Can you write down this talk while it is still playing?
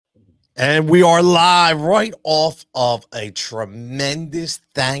And we are live right off of a tremendous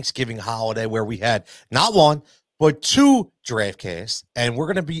Thanksgiving holiday where we had not one, but two DraftCasts. And we're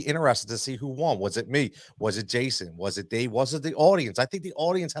going to be interested to see who won. Was it me? Was it Jason? Was it Dave? Was it the audience? I think the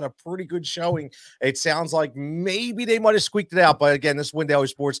audience had a pretty good showing. It sounds like maybe they might have squeaked it out. But again, this Win Daily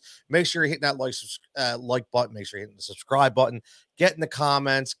Sports, make sure you're hitting that like button. Make sure you're hitting the subscribe button. Get in the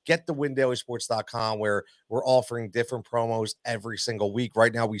comments. Get the windailysports.com where we're offering different promos every single week.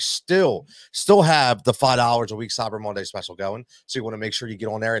 Right now, we still have the $5 a week Cyber Monday special going. So you want to make sure you get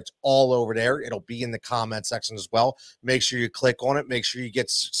on there. It's all over there. It'll be in the comment section as well. Make sure you click on it. Make sure you get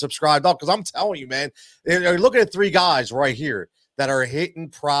subscribed up, because I'm telling you, man, you're looking at three guys right here that are hitting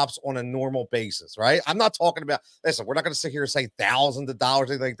props on a normal basis, right? I'm not talking about, listen, we're not going to sit here and say thousands of dollars,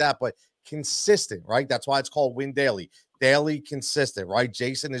 anything like that, but consistent, right? That's why it's called Win Daily. Daily consistent, right?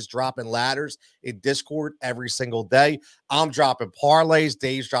 Jason is dropping ladders in Discord every single day. I'm dropping parlays.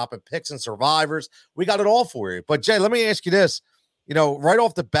 Dave's dropping picks and survivors. We got it all for you. But Jay, let me ask you this. Right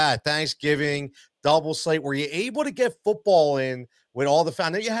off the bat, Thanksgiving, double slate, were you able to get football in with all the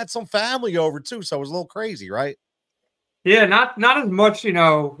family? You had some family over too, so it was a little crazy, right? Yeah, not as much,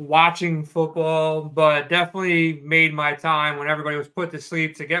 watching football, but definitely made my time when everybody was put to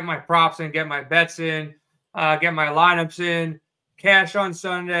sleep to get my props in, get my bets in, get my lineups in, cash on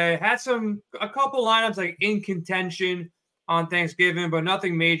Sunday. Had a couple lineups like in contention on Thanksgiving, but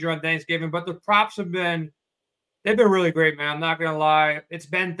nothing major on Thanksgiving. But the props they've been really great, man. I'm not gonna lie. It's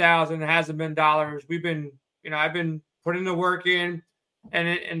been thousands, it hasn't been dollars. I've been putting the work in.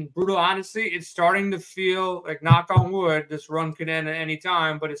 And brutal honesty, it's starting to feel like, knock on wood, this run could end at any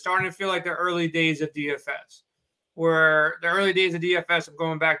time, but it's starting to feel like the early days of DFS, where the early days of DFS of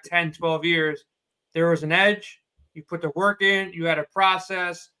going back 10, 12 years, there was an edge. You put the work in, you had a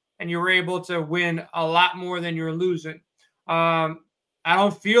process, and you were able to win a lot more than you're losing. I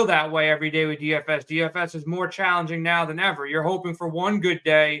don't feel that way every day with DFS. DFS is more challenging now than ever. You're hoping for one good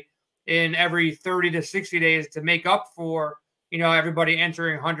day in every 30 to 60 days to make up for everybody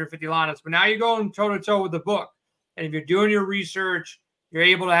entering 150 lineups. But now you're going toe-to-toe with the book. And if you're doing your research, you're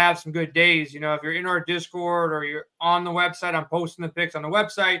able to have some good days. If you're in our Discord or you're on the website, I'm posting the picks on the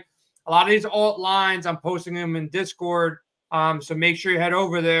website. A lot of these alt lines, I'm posting them in Discord. So make sure you head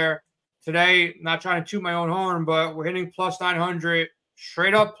over there. Today, not trying to toot my own horn, but we're hitting plus 900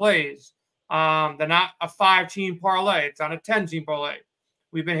 straight up plays. They're not a 5-team parlay. It's on a 10-team parlay.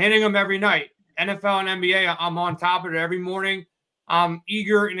 We've been hitting them every night. NFL and NBA, I'm on top of it every morning. I'm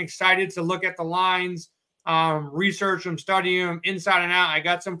eager and excited to look at the lines, research them, study them inside and out. I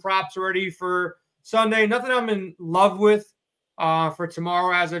got some props ready for Sunday. Nothing I'm in love with for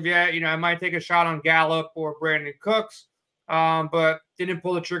tomorrow as of yet. I might take a shot on Gallup or Brandon Cooks, but didn't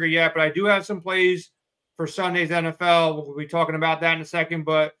pull the trigger yet. But I do have some plays for Sunday's NFL. We'll be talking about that in a second.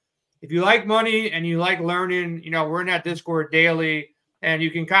 But if you like money and you like learning, we're in that Discord daily. And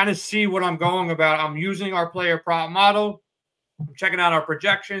you can kind of see what I'm going about. I'm using our player prop model. I'm checking out our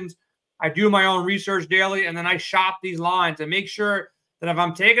projections. I do my own research daily, and then I shop these lines and make sure that if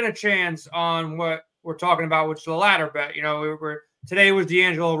I'm taking a chance on what we're talking about, which is the ladder bet, today was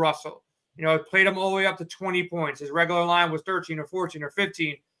D'Angelo Russell. I played him all the way up to 20 points. His regular line was 13 or 14 or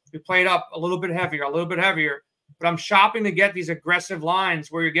 15. We played up a little bit heavier. But I'm shopping to get these aggressive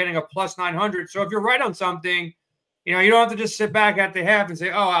lines where you're getting a plus 900. So if you're right on something, you don't have to just sit back at the half and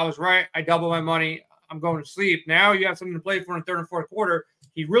say, oh, I was right. I doubled my money. I'm going to sleep. Now you have something to play for in the third and fourth quarter.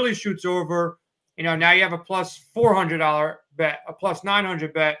 He really shoots over. Now you have a plus $400 bet, a plus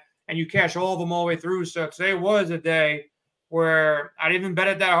 900 bet, and you cash all of them all the way through. So today was a day where I didn't even bet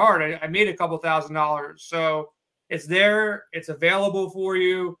it that hard. I made a couple $1,000s. So it's there. It's available for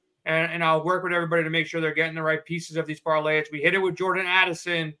you. And I'll work with everybody to make sure they're getting the right pieces of these parlays. We hit it with Jordan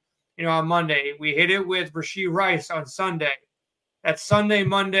Addison on Monday. We hit it with Rashee Rice on Sunday. That's Sunday,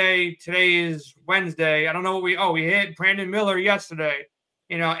 Monday. Today is Wednesday. I don't know what we hit Brandon Miller yesterday,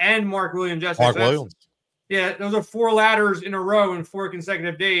 and Mark Williams yesterday. Mark Williams. Yeah, those are 4 ladders in a row in 4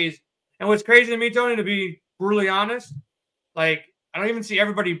 consecutive days. And what's crazy to me, Tony, to be brutally honest, like, I don't even see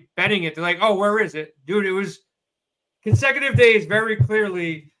everybody betting it. They're like, oh, where is it? Dude, it was consecutive days very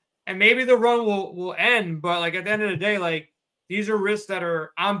clearly. And maybe the run will end, but like at the end of the day, like, these are risks that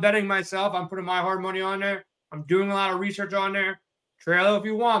I'm betting myself. I'm putting my hard money on there. I'm doing a lot of research on there. Trail if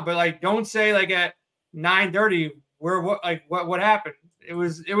you want, but like, don't say like at 9:30 what happened. It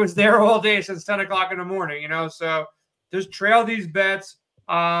was there all day since 10 o'clock in the morning, So just trail these bets,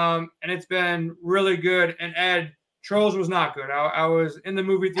 and it's been really good. And Ed, Trolls was not good. I was in the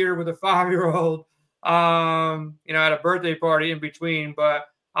movie theater with a 5-year-old, at a birthday party in between, but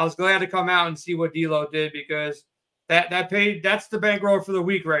I was glad to come out and see what D'Lo did, because that paid. That's the bankroll for the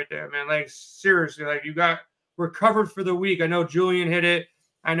week right there, man. Like seriously, like we're covered for the week. I know Julian hit it.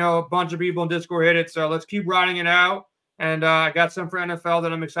 I know a bunch of people in Discord hit it. So let's keep riding it out. And I got some for NFL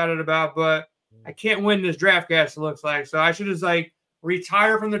that I'm excited about, but I can't win this DraftCast, it looks like. So I should just like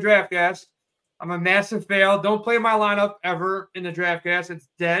retire from the DraftCast. I'm a massive fail. Don't play my lineup ever in the DraftCast. It's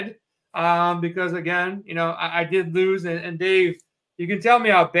dead. Because again, I did lose. And Dave, you can tell me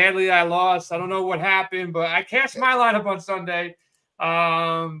how badly I lost. I don't know what happened, but I cashed my lineup on Sunday.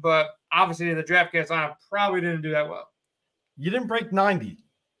 But obviously the DraftCast lineup probably didn't do that well. You didn't break 90.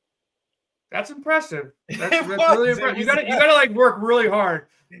 That's impressive. That's really impressive. You gotta like work really hard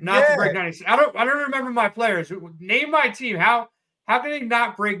not to break 90. I don't remember my players. Name my team. How can they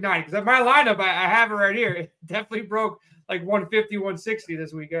not break 90? Because my lineup, I have it right here. It definitely broke like 150, 160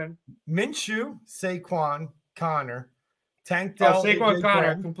 this weekend. Minshew, Saquon, Connor, Tank Dell. Saquon,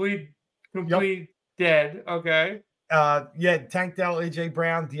 Connor, complete dead. Okay. Tank Dell, AJ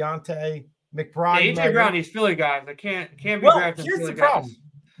Brown, Deontay, McBride. AJ Brown, these Philly guys. I can't be drafting here's Philly the problem. guys.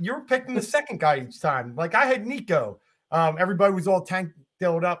 You were picking the second guy each time. Like I had Nico. Everybody was all Tank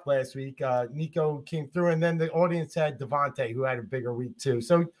Delled up last week. Nico came through, and then the audience had Devontae, who had a bigger week too.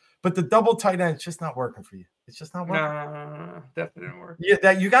 So, but the double tight end, it's just not working for you. It's just not working. No, definitely didn't work.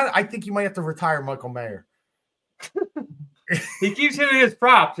 Yeah, I think you might have to retire Michael Mayer. He keeps hitting his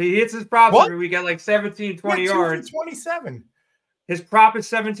props. He hits his props every week at like 17, 20 yards. 27. His prop is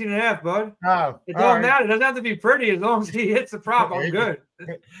 17 and a half, bud. Oh, it don't matter. It doesn't have to be pretty as long as he hits the prop. I'm good.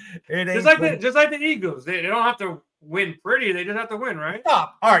 Just like the Eagles. They don't have to win pretty. They just have to win, right?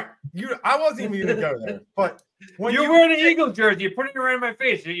 Stop. All right. I wasn't even going to go there. But when you're wearing an Eagles jersey, you're putting it right in my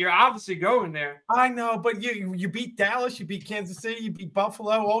face. You're obviously going there. I know, but you beat Dallas, you beat Kansas City, you beat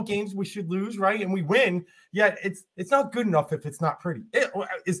Buffalo. All games we should lose, right? And we win. Yet it's not good enough if it's not pretty.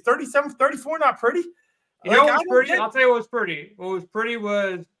 Is 37-34 not pretty? You know what was pretty? I'll tell you what was pretty. What was pretty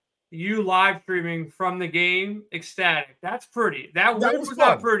was you live streaming from the game, ecstatic. That's pretty. That win was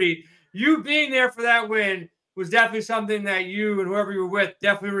not pretty. You being there for that win was definitely something that you and whoever you were with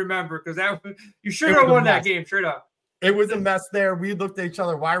definitely remember, because you should have won that game straight up. It was a mess there. We looked at each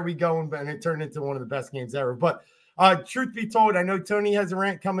other. Why are we going? And it turned into one of the best games ever. But truth be told, I know Tony has a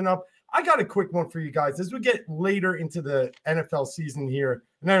rant coming up. I got a quick one for you guys as we get later into the NFL season here.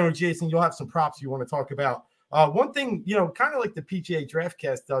 And I know, Jason, you'll have some props you want to talk about. One thing, kind of like the PGA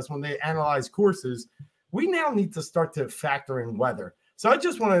DraftCast does when they analyze courses, we now need to start to factor in weather. So I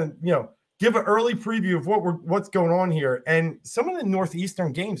just want to, give an early preview of what's going on here. And some of the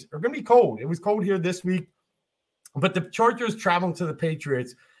Northeastern games are going to be cold. It was cold here this week, but the Chargers traveling to the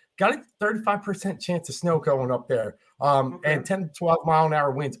Patriots got a 35% chance of snow going up there. And 10 to 12 mile an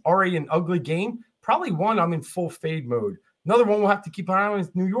hour winds. Already an ugly game. Probably one I'm in full fade mode. Another one we'll have to keep an eye on is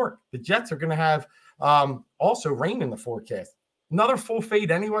New York. The Jets are going to have also rain in the forecast. Another full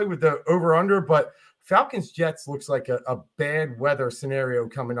fade anyway with the over-under, but Falcons Jets looks like a bad weather scenario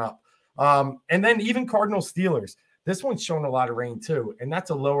coming up. And then even Cardinals Steelers. This one's showing a lot of rain too, and that's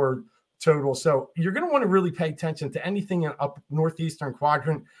a lower total. So you're going to want to really pay attention to anything in up northeastern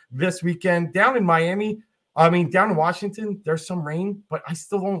quadrant this weekend. Down in down in Washington, there's some rain, but I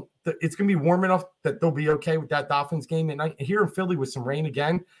still don't. It's going to be warm enough that they'll be okay with that Dolphins game. And here in Philly with some rain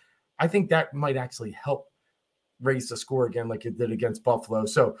again, I think that might actually help raise the score again like it did against Buffalo.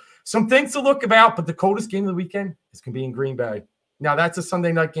 So some things to look about, but the coldest game of the weekend is going to be in Green Bay. Now, that's a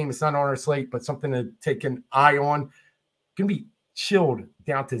Sunday night game. It's not on our slate, but something to take an eye on. Going to be chilled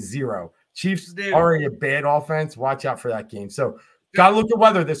down to 0. Chiefs already a bad offense. Watch out for that game. So got to look at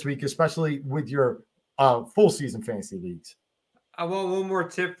weather this week, especially with your full season fantasy leagues. I want one more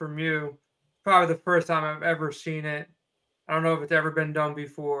tip from you. Probably the first time I've ever seen it. I don't know if it's ever been done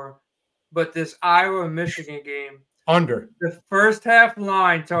before, but this Iowa-Michigan game. Under. The first half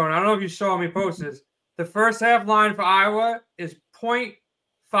line, Tone, I don't know if you saw me post this. The first half line for Iowa is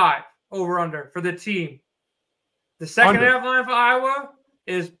 0.5 over-under for the team. The second half line for Iowa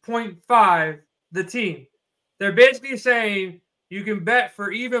is 0.5 the team. They're basically saying you can bet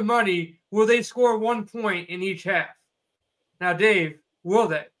for even money, will they score 1 point in each half? Now, Dave, will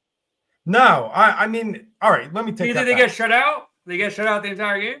they? No. I mean, all right, let me take Either they get shut out, they get shut out the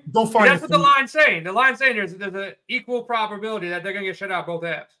entire game. That's what the line's saying. The line's saying there's an equal probability that they're going to get shut out both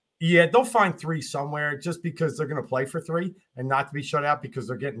halves. Yeah, they'll find 3 somewhere just because they're going to play for 3 and not to be shut out because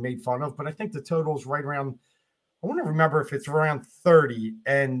they're getting made fun of. But I think the total is right around, I want to remember if it's around 30,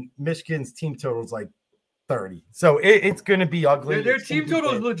 and Michigan's team total is like 30. So it's going to be ugly. Their team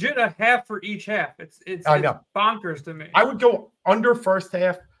total is legit a half for each half. It's bonkers to me. I would go under first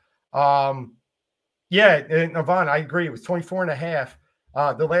half. And Yvonne, I agree. It was 24 and a half.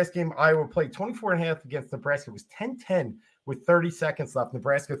 The last game Iowa played 24.5 against Nebraska. It was 10-10 with 30 seconds left.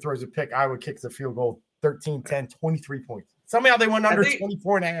 Nebraska throws a pick. Iowa kicks a field goal, 13-10, 23 points. Somehow they went under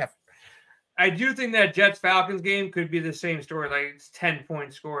 24.5. I do think that Jets-Falcons game could be the same story. Like it's 10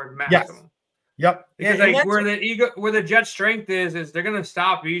 points scored maximum. Yes. Yep. Because where the Jets' strength is they're going to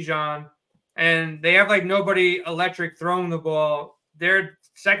stop Bijan, and they have like nobody electric throwing the ball. Their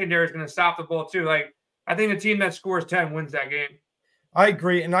secondary is going to stop the ball too. Like I think the team that scores 10 wins that game. I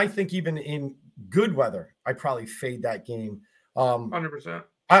agree, and I think even in good weather, I'd probably fade that game. 100%.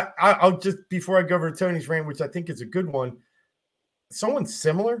 I'll just, before I go over to Tony's rant, which I think is a good one, someone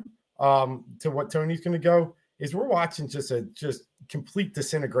similar to what Tony's going to go is we're watching just complete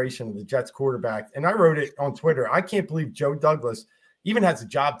disintegration of the Jets quarterback. And I wrote it on Twitter. I can't believe Joe Douglas even has a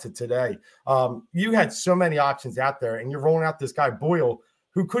job to today. You had so many options out there, and you're rolling out this guy Boyle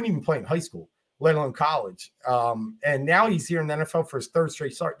who couldn't even play in high school, let alone college. And now he's here in the NFL for his third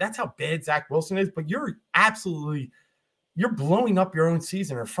straight start. That's how bad Zach Wilson is. But you're blowing up your own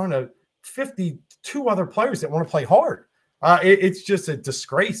season in front of 52 other players that want to play hard. It's just a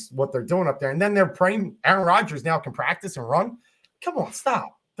disgrace what they're doing up there. And then they're praying Aaron Rodgers now can practice and run. Come on,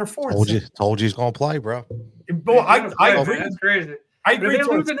 stop. They're 4-6. Told you he's going to play, bro. Well, I agree. That's crazy. I agree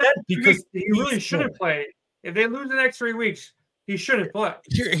because he really shouldn't play. If they lose the next 3 weeks, he shouldn't play.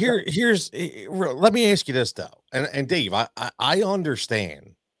 Let me ask you this though, and Dave, I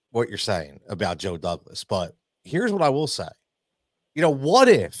understand what you're saying about Joe Douglas, but here's what I will say. What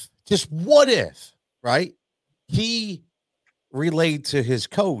if, right? He relayed to his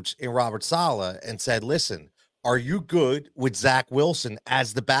coach in Robert Saleh and said, listen, are you good with Zach Wilson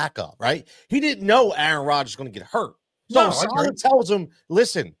as the backup, right? He didn't know Aaron Rodgers was going to get hurt. So Saleh tells him,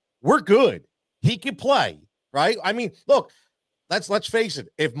 listen, we're good. He can play, right? I mean, look, let's face it.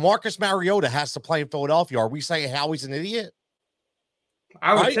 If Marcus Mariota has to play in Philadelphia, are we saying Howie's an idiot?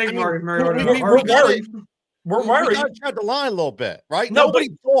 I would take Marcus Mariota. We're worried. We got to tread the line a little bit, right? Nobody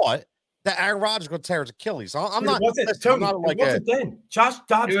thought that Aaron Rodgers was going to tear his Achilles. I'm not. Then Josh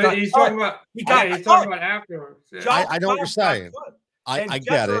Dobbs he's talking about afterwards. Yeah. I know what you're saying. I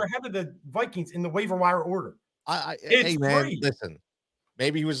get it. Ahead of the Vikings in the waiver wire order. Hey man, listen.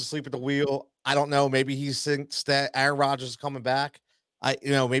 Maybe he was asleep at the wheel. I don't know. Maybe he thinks that Aaron Rodgers is coming back.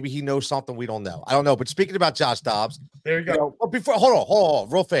 Maybe he knows something we don't know. I don't know. But speaking about Josh Dobbs, there you go. Hold on,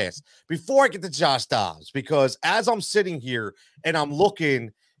 real fast. Before I get to Josh Dobbs, because as I'm sitting here and I'm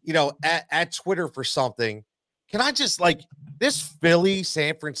looking, at Twitter for something, can I just this Philly,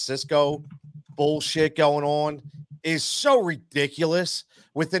 San Francisco bullshit going on is so ridiculous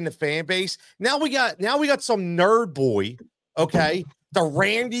within the fan base. Now we got some nerd boy, okay, the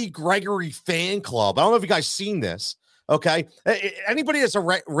Randy Gregory fan club. I don't know if you guys seen this. Okay. Anybody that's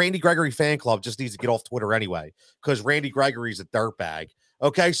a Randy Gregory fan club just needs to get off Twitter anyway, because Randy Gregory's a dirtbag.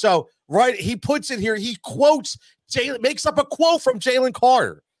 Okay. So, right. He puts it here. He quotes Jalen, makes up a quote from Jalen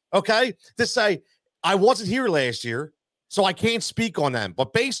Carter. Okay. To say, I wasn't here last year, so I can't speak on them.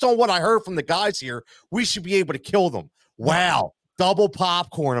 But based on what I heard from the guys here, we should be able to kill them. Wow. Double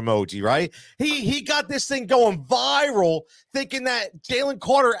popcorn emoji, right? He got this thing going viral, thinking that Jalen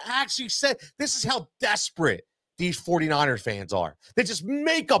Carter actually said, this is how desperate these 49ers fans are. They just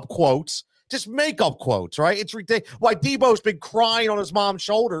make up quotes, right? It's ridiculous. Why Debo's been crying on his mom's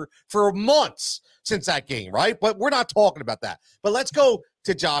shoulder for months since that game, right? But we're not talking about that. But let's go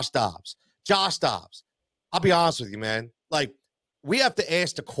to Josh Dobbs. Josh Dobbs, I'll be honest with you, man. We have to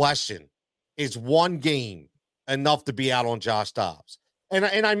ask the question, is one game enough to be out on Josh Dobbs? And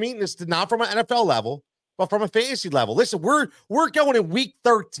I mean this not from an NFL level, but from a fantasy level. Listen, we're going in week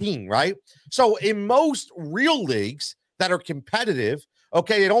 13, right? So in most real leagues that are competitive,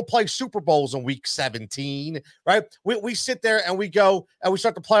 okay, they don't play Super Bowls in week 17, right? We sit there and we go and we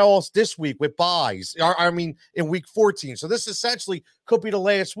start the playoffs this week with buys. In week 14. So this essentially could be the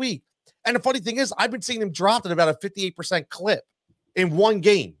last week. And the funny thing is, I've been seeing him dropped at about a 58% clip in one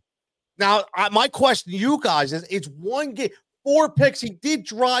game. Now, my question to you guys is, it's one game, 4 picks. He did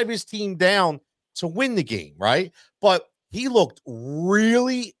drive his team down to win the game, right? But he looked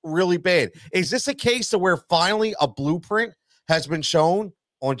really, really bad. Is this a case of where finally a blueprint has been shown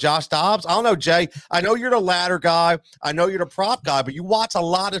on Josh Dobbs? I don't know, Jay. I know you're the ladder guy. I know you're the prop guy, but you watch a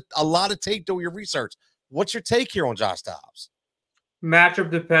lot of tape doing your research. What's your take here on Josh Dobbs? Matchup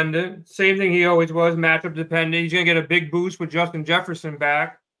dependent. Same thing he always was, matchup dependent. He's going to get a big boost with Justin Jefferson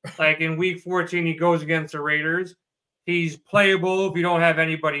back. In week 14, he goes against the Raiders. He's playable if you don't have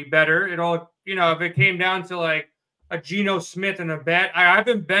anybody better. It all, if it came down to a Geno Smith and a bet, I've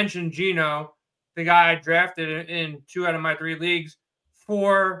been benching Geno, the guy I drafted in 2 out of my 3 leagues,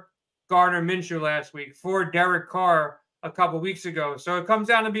 for Gardner Minshew last week, for Derek Carr a couple weeks ago. So it comes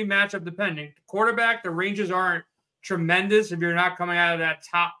down to be matchup depending. Quarterback, the ranges aren't tremendous if you're not coming out of that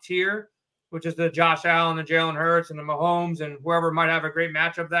top tier, which is the Josh Allen, the Jalen Hurts, and the Mahomes, and whoever might have a great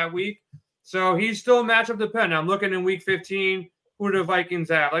matchup that week. So he's still matchup dependent. I'm looking in week 15, who do the Vikings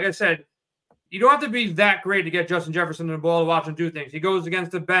have? Like I said, you don't have to be that great to get Justin Jefferson the ball to watch him do things. He goes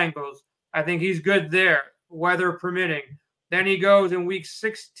against the Bengals. I think he's good there, weather permitting. Then he goes in week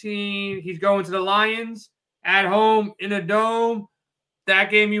 16. He's going to the Lions at home in a dome. That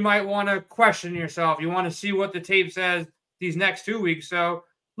game you might want to question yourself. You want to see what the tape says these next 2 weeks. So,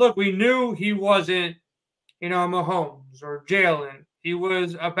 look, we knew he wasn't, Mahomes or Jalen. He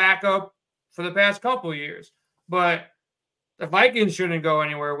was a backup for the past couple of years. But the Vikings shouldn't go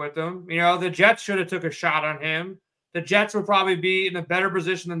anywhere with him. The Jets should have took a shot on him. The Jets would probably be in a better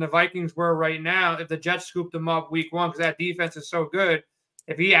position than the Vikings were right now if the Jets scooped them up week 1 because that defense is so good.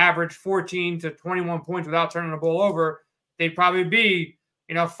 If he averaged 14 to 21 points without turning the ball over, they'd probably be,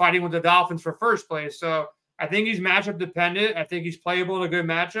 fighting with the Dolphins for first place. So I think he's matchup dependent. I think he's playable in a good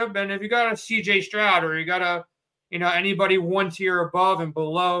matchup. And if you got a CJ Stroud or you got a, anybody one tier above and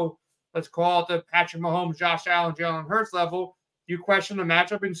below, let's call it the Patrick Mahomes, Josh Allen, Jalen Hurts level, you question the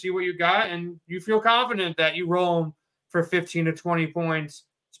matchup and see what you got. And you feel confident that you roll him for 15 to 20 points,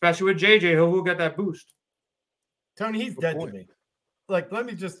 especially with JJ, who will get that boost. Tony, he's dead to me. Let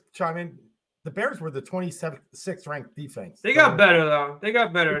me just chime in. The Bears were the 26th ranked defense. They got better, though. They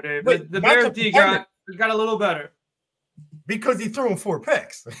got better, Dave. The Bears D got a little better. Because he threw him 4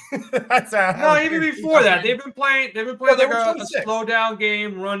 picks. That's even before that. They've been playing a slow down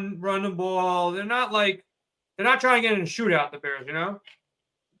game, run the ball. They're not trying to get in a shootout, the Bears,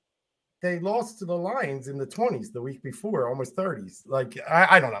 They lost to the Lions in the 20s the week before, almost 30s.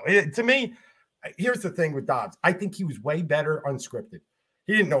 I don't know. To me, here's the thing with Dobbs. I think he was way better unscripted.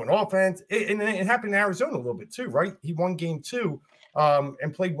 He didn't know an offense. And it happened in Arizona a little bit too, right? He won game 2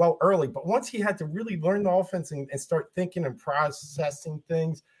 and played well early. But once he had to really learn the offense and start thinking and processing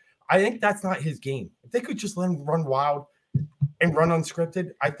things, I think that's not his game. If they could just let him run wild and run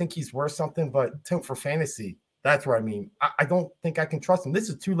unscripted, I think he's worth something. But for fantasy, that's what I mean. I don't think I can trust him. This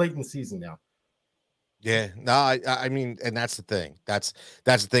is too late in the season now. Yeah, no, I mean, and that's the thing. That's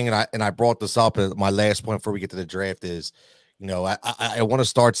the thing. And I brought this up. My last point before we get to the draft is, I want to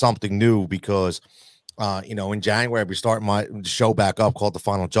start something new because, in January, we start my show back up called The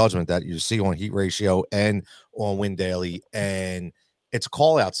Final Judgment that you see on Heat Ratio and on Win Daily. And it's a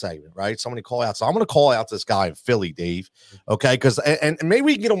call out segment, right? Somebody call out. So I'm going to call out this guy in Philly, Dave. Okay. Because, and maybe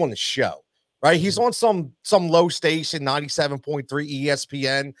we can get him on the show. Right, he's on some low station, 97.3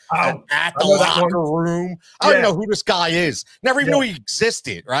 ESPN at the locker room. I don't know who this guy is. Never even knew he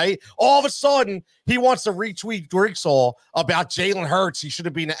existed, right? All of a sudden, he wants to retweet Grigsaw about Jalen Hurts. He should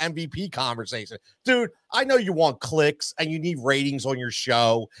have been an MVP conversation. Dude, I know you want clicks and you need ratings on your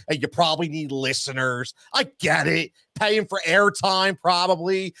show and you probably need listeners. I get it. Paying for airtime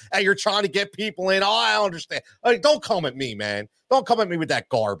probably, and you're trying to get people in. Oh, I understand. Don't come at me, man. Don't come at me with that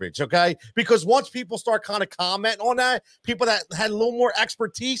garbage, okay? Because once people start kind of commenting on that, people that had a little more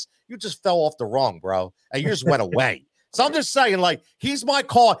expertise, you just fell off the rung, bro, and you just went away. So I'm just saying, he's my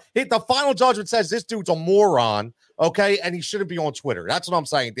call. The Final Judgment says this dude's a moron, okay, and he shouldn't be on Twitter. That's what I'm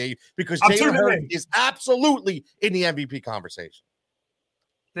saying, Dave, because Jalen Hurts is absolutely in the MVP conversation.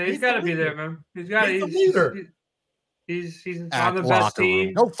 He's got to be there, man. He's the leader. He's on the best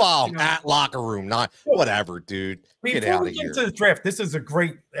team. No foul at locker room. Not whatever, dude. Get out of here. Into the draft, this is a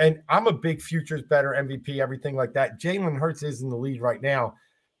great, and I'm a big futures better MVP, everything like that. Jalen Hurts is in the lead right now,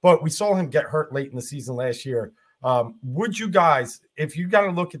 but we saw him get hurt late in the season last year. Would you guys, if you got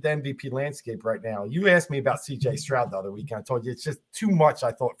to look at the MVP landscape right now, you asked me about CJ Stroud the other week. I told you it's just too much,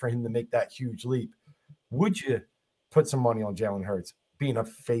 I thought, for him to make that huge leap. Would you put some money on Jalen Hurts being a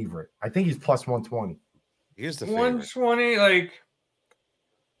favorite? I think he's plus 120. He is the 120.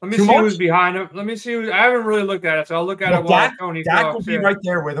 Let me see who's behind him. Let me see. I haven't really looked at it, so I'll look at it while Tony Dak talks. will be right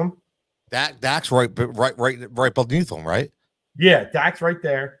there with him. Dak's right beneath him, right? Yeah, Dak's right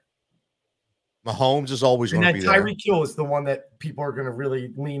there. Mahomes is always going to be there. And Tyreek Hill is the one that people are going to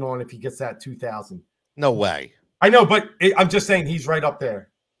really lean on if he gets that 2,000. No way. I know, but I'm just saying he's right up there.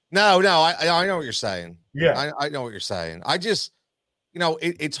 No, I know what you're saying. Yeah, I know what you're saying. I just,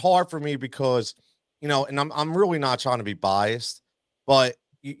 it's hard for me because, and I'm really not trying to be biased, but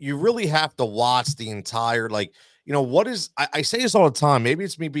you really have to watch the entire, what is, I say this all the time. Maybe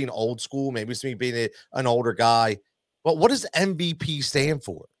it's me being old school. Maybe it's me being an older guy, but what does MVP stand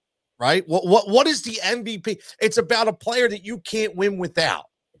for? Right? What is the MVP? It's about a player that you can't win without,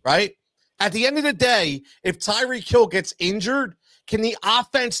 right? At the end of the day, if Tyreek Hill gets injured, can the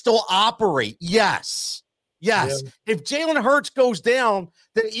offense still operate? Yes. Yes. Yeah. If Jalen Hurts goes down,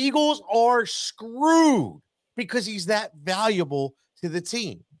 the Eagles are screwed because he's that valuable to the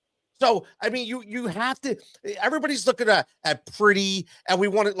team. So, I mean, you have to – everybody's looking at Pretty, and we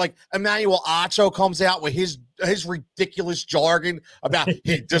want it like Emmanuel Acho comes out with his ridiculous jargon about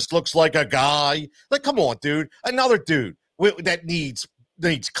he just looks like a guy. Like, come on, dude. Another dude that needs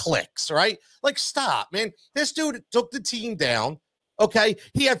clicks, right? Like, stop, man. This dude took the team down, okay?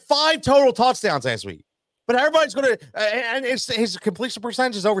 He had 5 total touchdowns last week. But everybody's going to – and his completion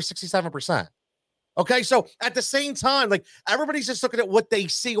percentage is over 67%. Okay, so at the same time, like everybody's just looking at what they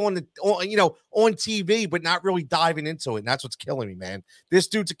see on TV, but not really diving into it. And that's what's killing me, man. This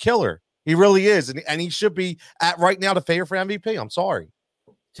dude's a killer. He really is, and he should be at right now the favorite for MVP. I'm sorry.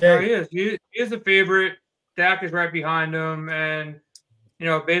 Yeah, he is. He is the favorite. Dak is right behind him, and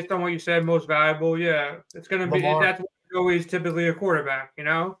based on what you said, most valuable. Yeah, it's going to be. That's always typically a quarterback,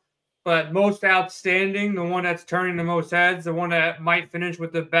 But most outstanding, the one that's turning the most heads, the one that might finish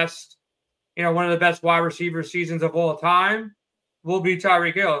with the best. One of the best wide receiver seasons of all time will be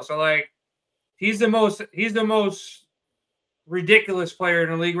Tyreek Hill. So, like, he's the most ridiculous player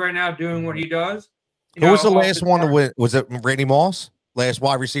in the league right now doing what he does. Who was the last one to win? Was it Randy Moss? Last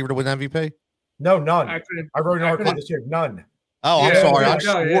wide receiver to win MVP? No, none. I wrote an article this year. None. Oh, I'm sorry. I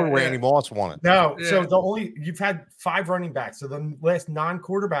swore Randy Moss won it. No. Yeah. So you've had 5 running backs. So the last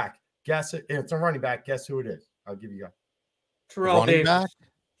non-quarterback, guess it. It's a running back. Guess who it is? I'll give you a Terrell Davis. Back?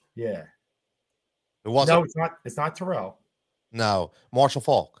 Yeah. It wasn't. No, it's not. It's not Terrell. No, Marshall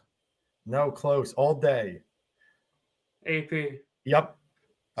Faulk. No, close. All day. AP. Yep.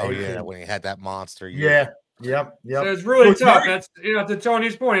 Oh AP. Yeah, when he had that monster. Yeah. Yep. So it's really tough. That's to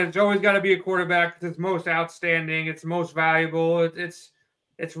Tony's point. It's always got to be a quarterback because it's most outstanding. It's most valuable. It's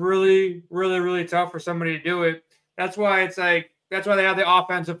really, really, really tough for somebody to do it. That's why they have the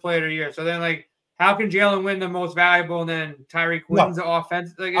offensive player of the year. So then, like, how can Jalen win the most valuable and then Tyreek wins the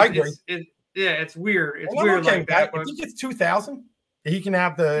offense? Like, I agree. Yeah, it's weird. It's weird like that. If he gets 2,000, he can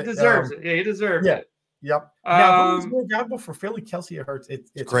have the. He deserves it. Yeah, he deserves it. Yep. Now, who's more valuable for Philly? Kelsey or Hurts?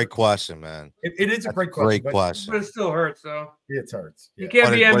 It's a great question, man. It is a great question. But it still hurts, though. It hurts. Yeah. You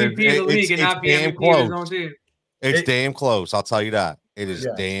can't be MVP of the league and not be MVP of his own team. It's damn close. I'll tell you that. It is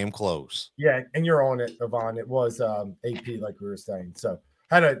damn close. Yeah, and you're on it, Yvonne. It was AP, like we were saying. So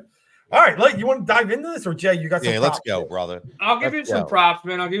all right, you want to dive into this, or Jay? You got some let's go, brother. I'll give you some props,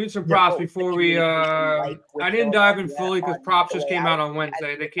 man. I'll give you some props before we. I didn't dive in fully because props just came out on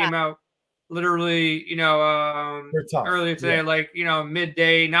Wednesday. They came out literally, earlier today, like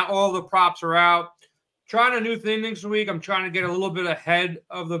midday. Not all the props are out. Trying a new thing this week. I'm trying to get a little bit ahead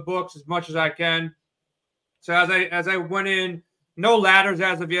of the books as much as I can. So as I went in, no ladders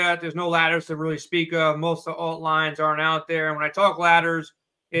as of yet. There's no ladders to really speak of. Most of the alt lines aren't out there. And when I talk ladders,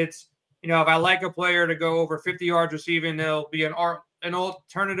 it's if I like a player to go over 50 yards receiving, there'll be an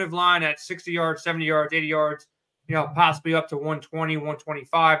alternative line at 60 yards, 70 yards, 80 yards, possibly up to 120,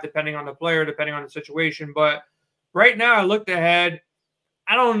 125, depending on the player, depending on the situation. But right now, I looked ahead.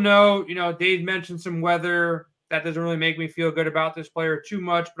 I don't know. Dave mentioned some weather. That doesn't really make me feel good about this player too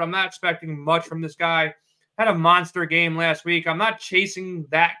much, but I'm not expecting much from this guy. Had a monster game last week. I'm not chasing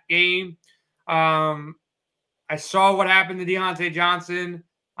that game. I saw what happened to Deontay Johnson.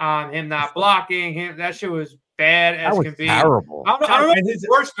 Him not blocking that shit was bad as can be. Terrible. I don't know if it's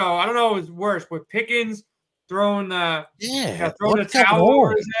worse though. I don't know if it's worse with Pickens throwing the towel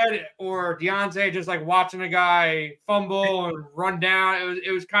over his head, or Deontay just like watching a guy fumble and run down.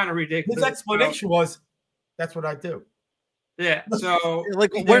 It was kind of ridiculous. His explanation was, "That's what I do." Yeah. So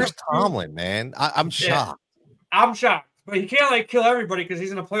where's Tomlin, man? I'm shocked. I'm shocked. But he can't kill everybody because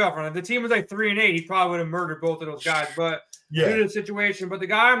he's in a playoff run. If the team was 3-8, he probably would have murdered both of those guys. But due to the situation. But the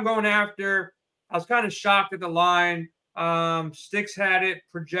guy I'm going after, I was kind of shocked at the line. Sticks had it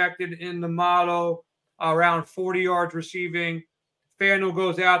projected in the model around 40 yards receiving. FanDuel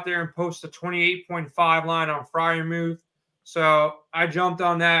goes out there and posts a 28.5 line on Freiermuth. So I jumped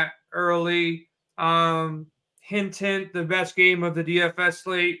on that early. Hint, the best game of the DFS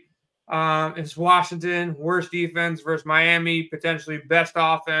slate. It's Washington, worst defense versus Miami, potentially best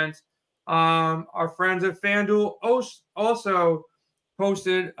offense. Our friends at FanDuel also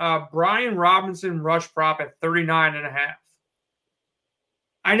posted Brian Robinson rush prop at 39.5.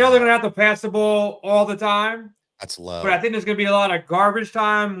 I know they're going to have to pass the ball all the time. That's low. But I think there's going to be a lot of garbage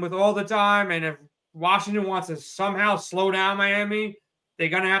time with all the time. And if Washington wants to somehow slow down Miami, they're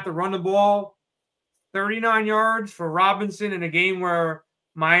going to have to run the ball. 39 yards for Robinson in a game where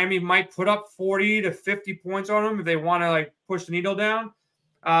Miami might put up 40 to 50 points on them if they want to push the needle down.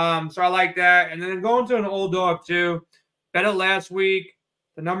 So I like that. And then going to an old dog too. Bet it last week.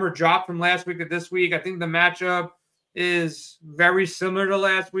 The number dropped from last week to this week. I think the matchup is very similar to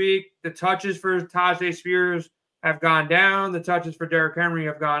last week. The touches for Tajay Spears have gone down. The touches for Derrick Henry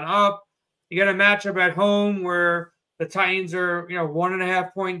have gone up. You get a matchup at home where the Titans are,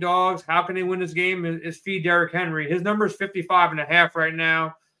 1.5 point dogs. How can they win this game? Is feed Derrick Henry. His number is 55.5 right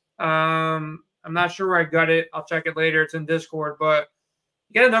now. I'm not sure where I got it. I'll check it later. It's in Discord. But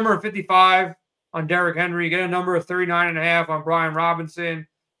you get a number of 55 on Derrick Henry. You get a number of 39.5 on Brian Robinson.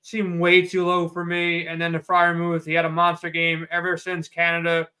 Seemed way too low for me. And then the Freiermuth, he had a monster game ever since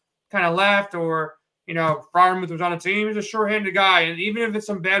Canada kind of left, or Freiermuth was on the team. He's a short-handed guy. And even if it's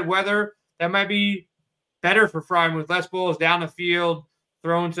some bad weather, that might be better for Freiermuth. Less balls down the field,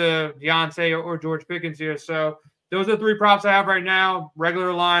 thrown to Deontay or George Pickens here. So those are the 3 props I have right now.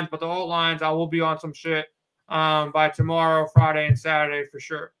 Regular lines, but the alt lines, I will be on some shit by tomorrow, Friday, and Saturday for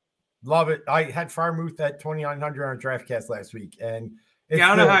sure. Love it. I had Freiermuth at 2,900 on DraftCast last week, and I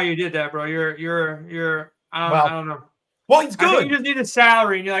don't know how you did that, bro. You're I don't know. Well, he's good. I think you just need a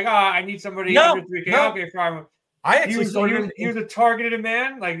salary, and you're like, I need somebody under 3K. No. Okay, Freiermuth. I actually he was a targeted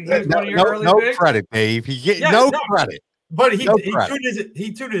man. Like he was one of your early picks. Credit, Dave. He get no credit. But he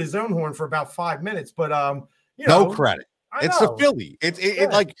tooted his own horn for about 5 minutes. But no credit. It's a Philly.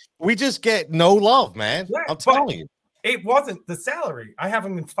 It like we just get no love, man. Yeah, I'm telling you. It wasn't the salary. I have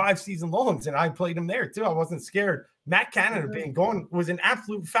him in 5 season longs, and I played him there too. I wasn't scared. Matt Canada being gone was an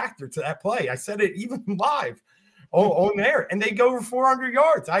absolute factor to that play. I said it even live on there, and they go over 400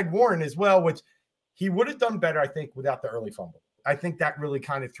 yards. I had Warren as well, which he would have done better, I think, without the early fumble. I think that really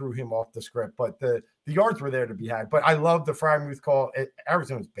kind of threw him off the script, but the yards were there to be had. But I love the Freiermuth call.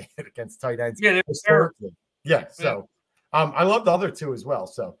 Arizona's bad against tight ends. Yeah, historically. Yeah, so I love the other 2 as well.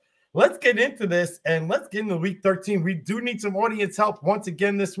 So let's get into this, and let's get into week 13. We do need some audience help once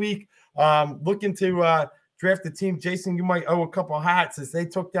again this week. Looking to draft the team. Jason, you might owe a couple of hats as they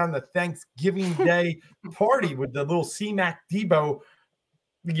took down the Thanksgiving Day party with the little C-Mac Debo,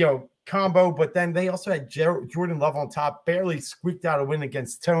 combo. But then they also had Jordan Love on top, barely squeaked out a win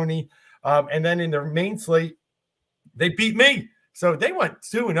against Tony. And then in their main slate, they beat me. So they went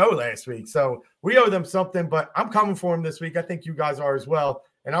 2-0 last week. So we owe them something, but I'm coming for them this week. I think you guys are as well.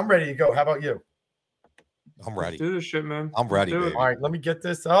 And I'm ready to go. How about you? I'm ready. Let's do this shit, man. I'm ready. All right, let me get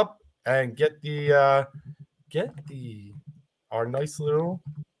this up and get our nice little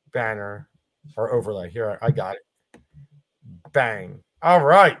banner or overlay. Here, I got it. Bang. All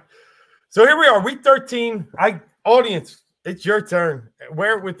right. So here we are, week 13. Audience, it's your turn.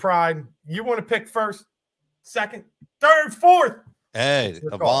 Wear it with pride. You want to pick first, second, third, fourth? Ed,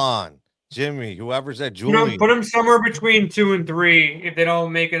 Avon, Jimmy, whoever's at Julie. Put them somewhere between 2 and 3 if they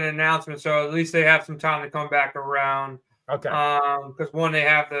don't make an announcement. So at least they have some time to come back around. Okay. Because one, they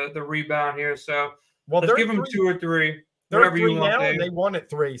have the rebound here. So let's give them 2 or 3. They're 3 now, and they won at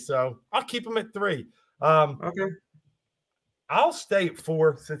 3. So I'll keep them at 3. Okay. I'll stay at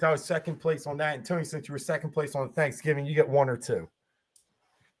 4 since I was second place on that. And Tony, since you were second place on Thanksgiving, you get 1 or 2.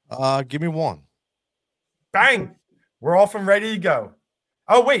 Give me 1. Bang. We're off and ready to go.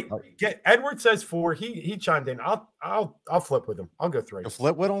 Oh, wait. Edward says 4. He chimed in. I'll flip with him. I'll go 3. You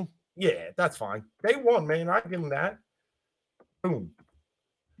flip with him? Yeah, that's fine. They won, man. I give them that. Boom.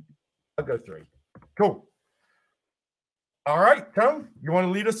 I'll go 3. Cool. All right, Tom, you want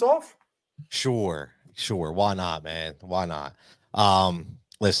to lead us off? Sure. Why not, man? Why not?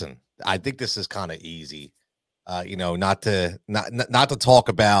 Listen, I think this is kind of easy. Not to talk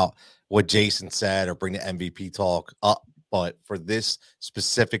about what Jason said or bring the MVP talk up, but for this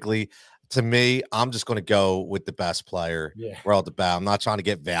specifically, to me, I'm just going to go with the best player right off the bat. I'm not trying to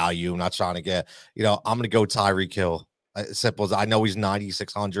get value. I'm not trying to get, I'm going to go Tyreek Hill. Simple as I know he's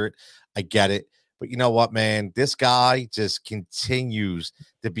 9,600. I get it. But you know what, man? This guy just continues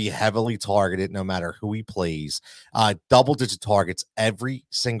to be heavily targeted no matter who he plays. Double-digit targets every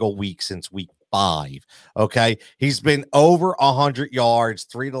single week since week 5. Okay, he's been over 100 yards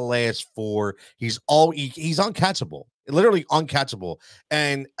 3 of the last 4. He's uncatchable, literally uncatchable.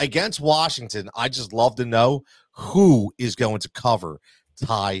 And against Washington, I just love to know who is going to cover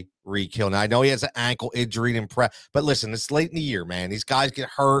Tyreek Hill. Now, I know he has an ankle injury and but listen, it's late in the year, man. These guys get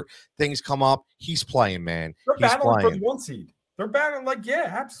hurt, things come up. He's playing, man. They're battling for the 1 seed. They're battling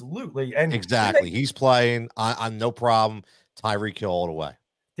absolutely. And exactly. He's playing. I'm no problem. Tyreek Hill all the way.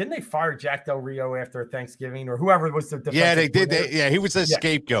 Didn't they fire Jack Del Rio after Thanksgiving or whoever was the defensive Yeah, they did. He was a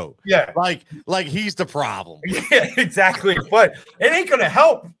scapegoat. Yeah. Like he's the problem. Yeah, exactly. But it ain't going to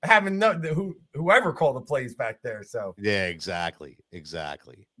help having whoever called the plays back there. So yeah, exactly.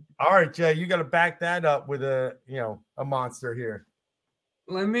 All right, Jay, you got to back that up with a monster here.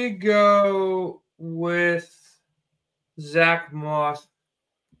 Let me go with Zach Moss.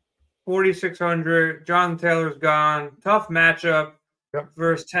 4,600. Jonathan Taylor's gone. Tough matchup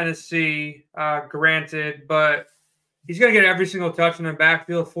versus Tennessee, granted, but he's going to get every single touch in the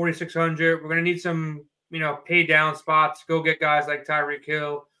backfield, 4,600. We're going to need some, pay down spots. Go get guys like Tyreek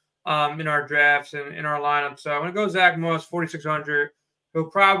Hill in our drafts and in our lineup. So I'm going to go Zach Moss, 4,600. He'll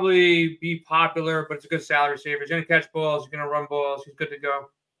probably be popular, but it's a good salary saver. He's going to catch balls. He's going to run balls. He's good to go.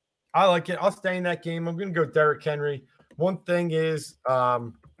 I like it. I'll stay in that game. I'm going to go Derrick Henry. One thing is,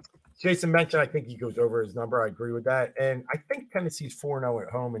 Jason mentioned, I think he goes over his number. I agree with that. And I think Tennessee's 4-0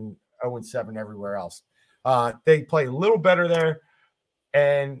 at home and 0-7 everywhere else. They play a little better there.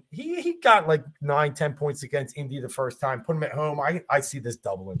 And he got like 9-10 points against Indy the first time. Put him at home. I see this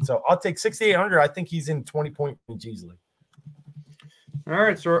doubling. So I'll take 6,800. I think he's in 20-point range easily. All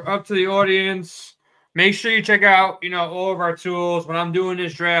right. So we're up to the audience. Make sure you check out, all of our tools. When I'm doing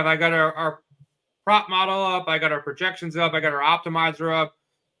this draft, I got our prop model up. I got our projections up. I got our optimizer up.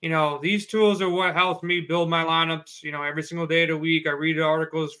 These tools are what helps me build my lineups, every single day of the week. I read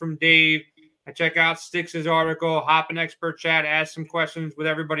articles from Dave. I check out Styx's article, hop in expert chat, ask some questions with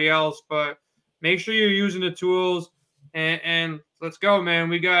everybody else. But make sure you're using the tools. And let's go, man.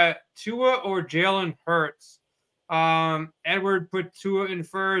 We got Tua or Jalen Hurts. Edward put Tua in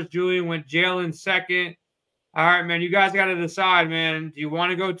first. Julian went Jalen second. All right, man. You guys got to decide, man. Do you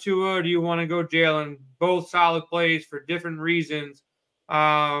want to go Tua or do you want to go Jalen? Both solid plays for different reasons.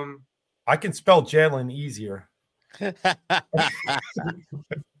 I can spell Jalen easier.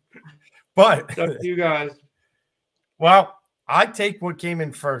 But you guys. Well, I take what came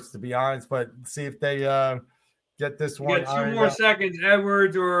in first, to be honest, but see if they get this one. You got 2 more seconds,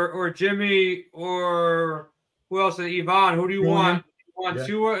 Edwards or Jimmy or who else? Yvonne, who do you want? You want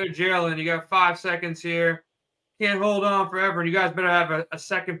Tua or Jalen? You got 5 seconds here. Can't hold on forever. You guys better have a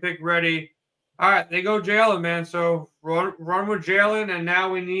second pick ready. All right, they go Jalen, man. So run with Jalen, and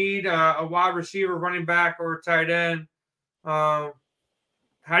now we need a wide receiver, running back, or a tight end.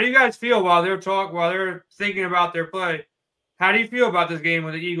 How do you guys feel while they're thinking about their play? How do you feel about this game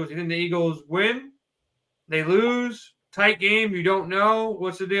with the Eagles? You think the Eagles win? They lose? Tight game? You don't know?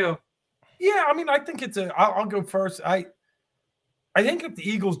 What's the deal? Yeah, I mean, I think I'll go first. I think if the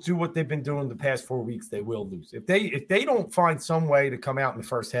Eagles do what they've been doing the past 4 weeks, they will lose. If they don't find some way to come out in the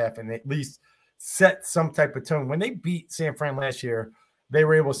first half and at least set some type of tone. When they beat San Fran last year, they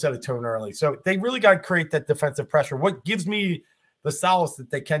were able to set a tone early. So they really got to create that defensive pressure. What gives me the solace that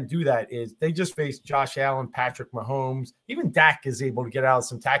they can do that is they just faced Josh Allen, Patrick Mahomes. Even Dak is able to get out of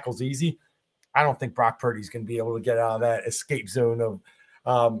some tackles easy. I don't think Brock Purdy's going to be able to get out of that escape zone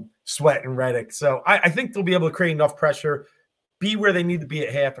of Sweat and Reddick. So I think they'll be able to create enough pressure, be where they need to be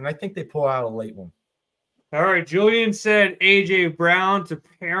at half, and I think they pull out a late one. All right, Julian said A.J. Brown to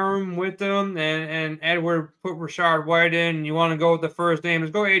pair him with them, and Edward put Rashard White in. You want to go with the first name?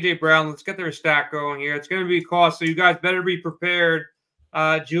 Let's go A.J. Brown. Let's get their stack going here. It's going to be costly. You guys better be prepared,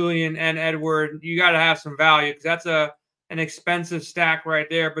 Julian and Edward. You got to have some value because that's an expensive stack right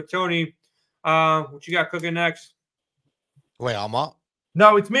there. But, Tony, what you got cooking next? Wait, I'm up?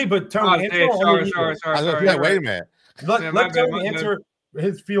 No, it's me, but Tony. Sorry. Wait a minute. Let Tony answer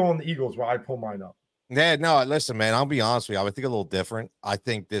his feel on the Eagles while I pull mine up. Yeah, no, listen, man, I'll be honest with you. I would think a little different. I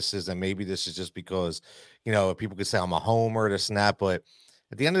think maybe this is just because, people could say I'm a homer, this and that, but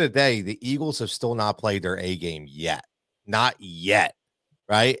at the end of the day, the Eagles have still not played their A game yet. Not yet,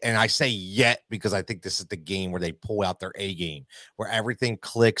 right? And I say yet because I think this is the game where they pull out their A game, where everything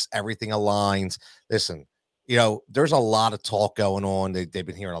clicks, everything aligns. Listen, there's a lot of talk going on. They've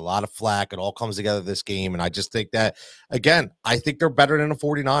been hearing a lot of flack. It all comes together this game. And I just think that, again, I think they're better than the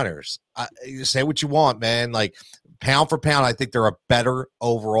 49ers. You say what you want, man. Like, pound for pound, I think they're a better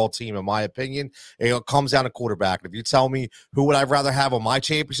overall team, in my opinion. It comes down to quarterback. If you tell me who would I rather have on my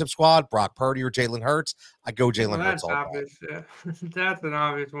championship squad, Brock Purdy or Jalen Hurts, I go Jalen Hurts. That's obvious. Yeah. That's an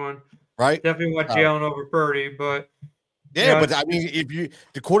obvious one. Right? Definitely want Jalen over Purdy, but... Yeah, but I mean,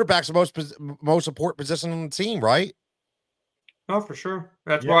 the quarterback's the most important position on the team, right? Oh, for sure.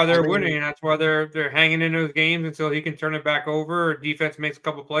 That's why they're winning, and that's why they're hanging in those games until he can turn it back over. Defense makes a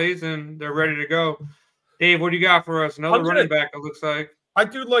couple plays, and they're ready to go. Dave, what do you got for us? Another running back, it looks like. I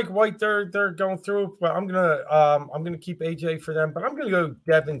do like White. They're going through, but I'm gonna keep AJ for them, but I'm gonna go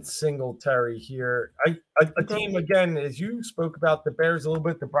Devin Singletary here. A team again, as you spoke about the Bears a little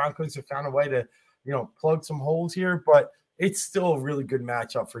bit. The Broncos have found a way to plug some holes here, but it's still a really good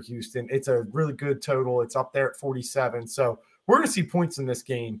matchup for Houston. It's a really good total. It's up there at 47. So we're going to see points in this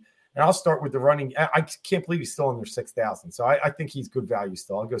game. And I'll start with the running. I can't believe he's still under 6,000. So I think he's good value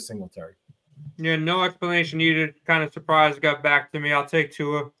still. I'll go Singletary. Yeah, no explanation needed. Kind of surprised got back to me. I'll take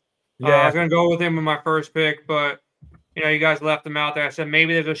Tua. Yeah. I was going to go with him in my first pick, but You guys left him out there. I said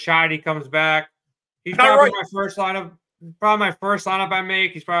maybe there's a shot he comes back. He's Not probably right. my first lineup. Probably my first lineup I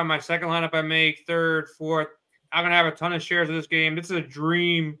make. He's probably my second lineup I make. Third, fourth. I'm gonna have a ton of shares of this game. This is a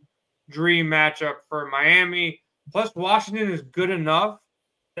dream matchup for Miami. Plus, Washington is good enough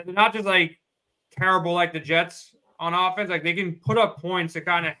that they're not just like terrible like the Jets on offense. Like they can put up points to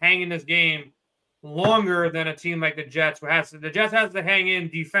kind of hang in this game longer than a team like the Jets. The Jets has to hang in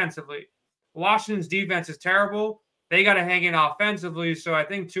defensively. Washington's defense is terrible. They got to hang in offensively. So I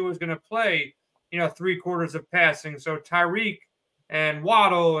think Tua is going to play, 3/4 of passing. So Tyreek and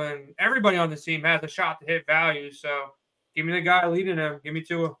Waddle and everybody on the team has a shot to hit value. So give me the guy leading him. Give me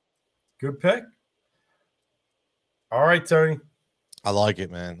Tua. Good pick. All right, Tony. I like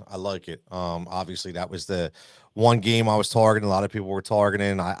it, man. I like it. Obviously that was the one game I was targeting. A lot of people were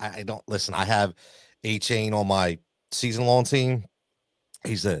targeting. I don't listen. I have A-Chain on my season long team.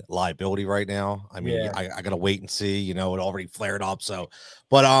 He's a liability right now. I mean, Yeah. I gotta wait and see. It already flared up. So,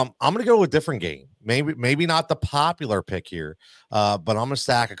 but I'm gonna go with a different game. Maybe not the popular pick here, but I'm gonna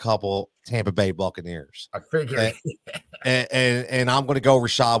stack a couple Tampa Bay Buccaneers. I figured. And I'm gonna go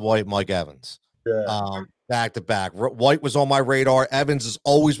Rachaad White, Mike Evans. Yeah. Back to back. White was on my radar. Evans has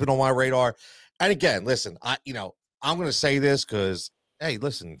always been on my radar. And again, listen, I'm gonna say this because hey,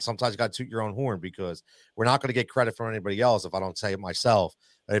 listen, sometimes you got to toot your own horn because we're not going to get credit from anybody else if I don't say it myself.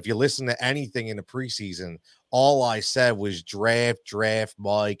 But if you listen to anything in the preseason, all I said was draft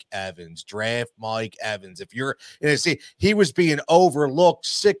Mike Evans, draft Mike Evans. If you're, see, he was being overlooked.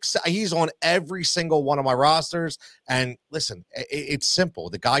 He's on every single one of my rosters. And listen, it's simple.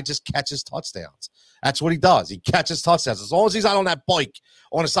 The guy just catches touchdowns. That's what he does. He catches touchdowns. As long as he's not on that bike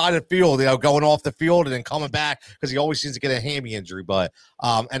on the side of the field, going off the field and then coming back because he always seems to get a hammy injury. But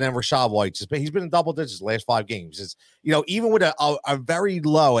and then Rachaad White, he's been in double digits the last 5 games. It's, even with a very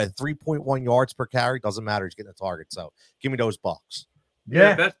low at 3.1 yards per carry, doesn't matter. He's getting a target. So give me those Bucks.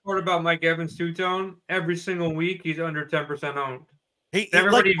 Yeah. The best part about Mike Evans two-tone, every single week he's under 10% owned.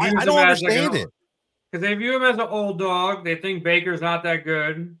 Everybody views I don't understand it. Because they view him as an old dog. They think Baker's not that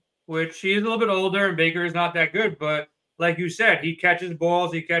good, which he's a little bit older and Baker is not that good. But like you said, he catches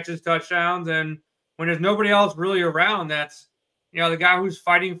balls, he catches touchdowns. And when there's nobody else really around, that's, the guy who's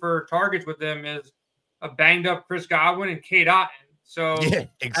fighting for targets with them is a banged up Chris Godwin and Kate Otten. So yeah,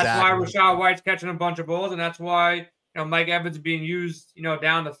 exactly. That's why Rachaad White's catching a bunch of balls. And that's why, Mike Evans being used,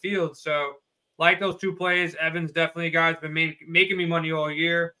 down the field. So like those two plays, Evans definitely a guy who's been making me money all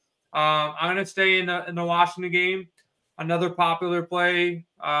year. I'm going to stay in the Washington game. Another popular play,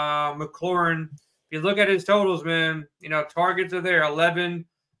 McLaurin. If you look at his totals, man, targets are there. 11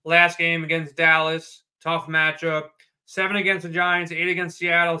 last game against Dallas. Tough matchup. 7 against the Giants, 8 against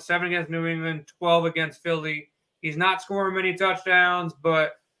Seattle, 7 against New England, 12 against Philly. He's not scoring many touchdowns,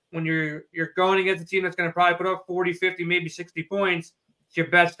 but when you're going against a team that's going to probably put up 40, 50, maybe 60 points, it's your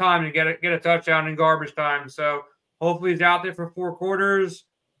best time to get a touchdown in garbage time. So hopefully he's out there for 4 quarters.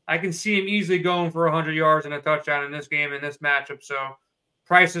 I can see him easily going for 100 yards and a touchdown in this game, in this matchup. So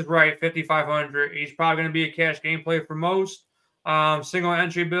price is right, 5,500. He's probably going to be a cash game play for most. Single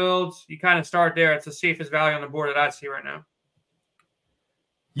entry builds, you kind of start there. It's the safest value on the board that I see right now.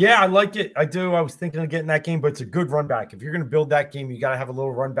 Yeah, I like it. I do. I was thinking of getting that game, but it's a good run back. If you're going to build that game, you got to have a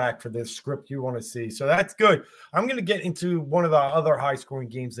little run back for this script you want to see. So that's good. I'm going to get into one of the other high scoring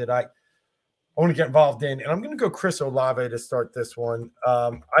games that I want to get involved in, and I'm going to go Chris Olave to start this one.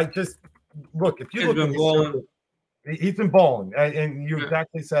 I just look, if you look at he's been balling, and you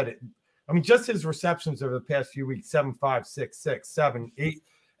exactly said it. I mean, just his receptions over the past few weeks, 7, 5, 6, 6, 7, 8,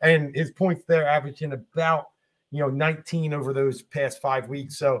 and his points there averaging about 19 over those past 5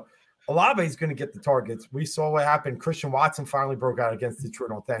 weeks. So Olave is going to get the targets. We saw what happened. Christian Watson finally broke out against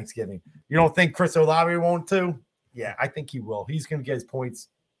Detroit on Thanksgiving. You don't think Chris Olave won't too? Yeah, I think he will. He's going to get his points.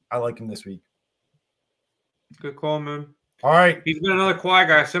 I like him this week. Good call, man. All right. He's been another quiet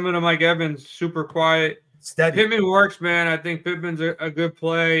guy. Similar to Mike Evans, super quiet. Steady. Pittman works, man. I think Pittman's a good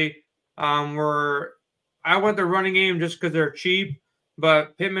play. Where I went the running game just because they're cheap.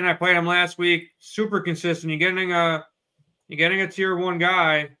 But Pittman, I played him last week. Super consistent. You're getting a tier 1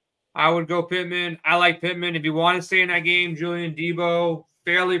 guy. I would go Pittman. I like Pittman. If you want to stay in that game, Julian Debo,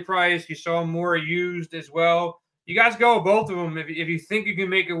 fairly priced. You saw him more used as well. You guys go with both of them. If you think you can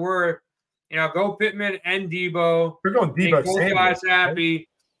make it work, go Pittman and Debo. We're going Debo. Both guys happy. Right?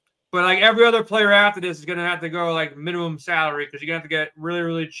 But like every other player after this is going to have to go like minimum salary because you're going to have to get really,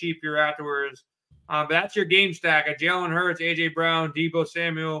 really cheap here afterwards. But that's your game stack. A Jalen Hurts, A.J. Brown, Debo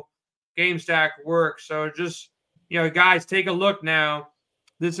Samuel game stack works. So just, guys, take a look now.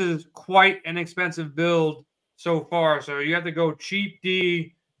 This is quite an expensive build so far. So you have to go cheap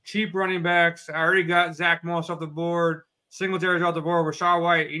D, cheap running backs. I already got Zach Moss off the board. Singletary's off the board. Rashad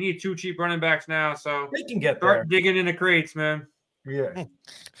White. You need 2 cheap running backs now. So They can get start there. digging in the crates, man. Yeah.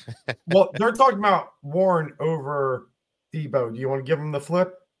 Well, they're talking about Warren over Debo. Do you want to give him the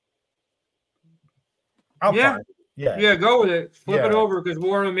flip? Yeah. Yeah, go with it. Flip it over because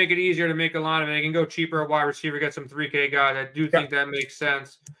Warren will make it easier to make a line of it. They can go cheaper at wide receiver, get some 3K guys. I do think that makes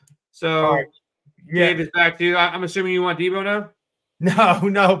sense. So, right. Dave, it's back to you. I'm assuming you want Debo now?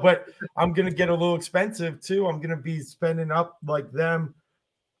 No, but I'm going to get a little expensive too. I'm going to be spending up like them.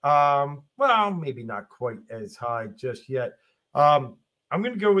 Well, maybe not quite as high just yet. I'm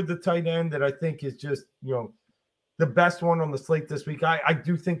going to go with the tight end that I think is just, the best one on the slate this week. I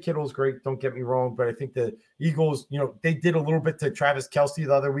do think Kittle's great. Don't get me wrong, but I think the Eagles, they did a little bit to Travis Kelce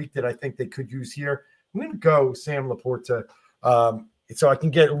the other week that I think they could use here. I'm going to go Sam Laporta. So I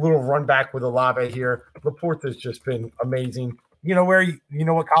can get a little run back with Olave here. Laporta's just been amazing. You know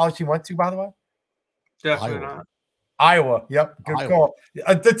what college he went to, by the way? Definitely not. Iowa. Yep. Good call.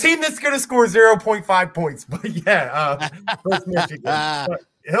 The team that's going to score 0.5 points. But yeah, first Michigan. But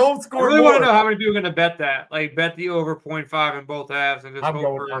he'll score. I really more. want to know how many people are going to bet that. Like bet the over 0.5 in both halves and just I'm hope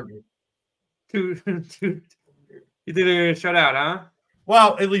going for 100. two. You think they're going to shut out, huh?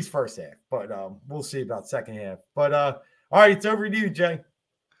 Well, at least first half, but we'll see about second half. But all right, it's over to you, Jay.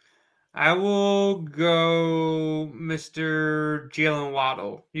 I will go Mr. Jalen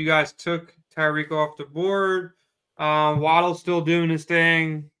Waddle. You guys took Tyreek off the board. Waddle's still doing his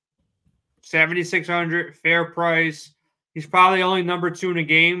thing. 7,600, fair price. He's probably only number 2 in a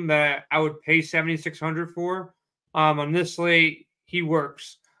game that I would pay 7,600 for. On this slate, he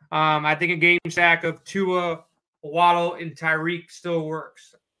works. I think a game stack of Tua, Waddle, and Tyreek still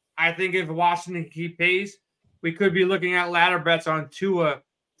works. I think if Washington keep pace, we could be looking at ladder bets on Tua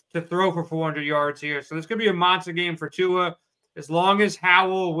to throw for 400 yards here. So this could be a monster game for Tua. As long as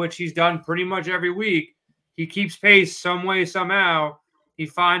Howell, which he's done pretty much every week, he keeps pace some way, somehow. He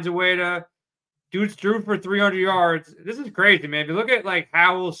finds a way to dude's threw for 300 yards. This is crazy, man. If you look at like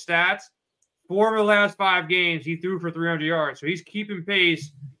Howell's stats, 4 of the last 5 games, he threw for 300 yards. So he's keeping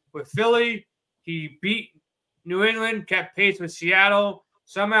pace with Philly. He beat New England, kept pace with Seattle,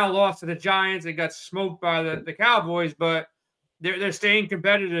 somehow lost to the Giants and got smoked by the Cowboys, but they're staying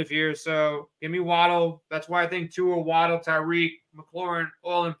competitive here. So give me Waddle. That's why I think Tua, Waddle, Tyreek, McLaurin,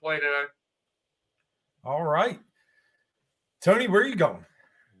 all in play today. All right. Tony, where are you going?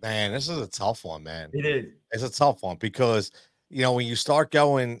 Man, this is a tough one, man. It is. It's a tough one because, when you start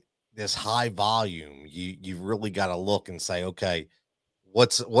going this high volume, you really got to look and say, okay,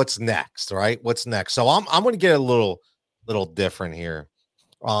 what's next, right? What's next? So I'm going to get a little different here.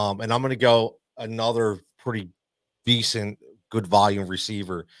 And I'm going to go another pretty decent, good volume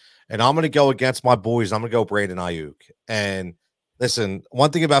receiver. And I'm going to go against my boys. I'm going to go Brandon Ayuk. And listen,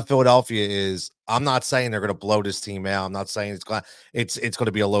 one thing about Philadelphia is I'm not saying they're going to blow this team out. I'm not saying it's going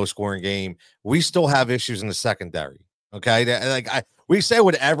to be a low scoring game. We still have issues in the secondary. Okay. We say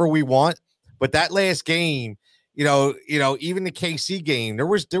whatever we want, but that last game, even the KC game, there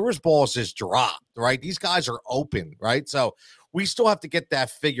was balls just dropped, right? These guys are open, right? So we still have to get that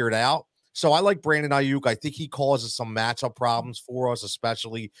figured out. So I like Brandon Ayuk. I think he causes some matchup problems for us,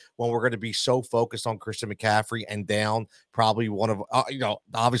 especially when we're going to be so focused on Christian McCaffrey and down probably one of,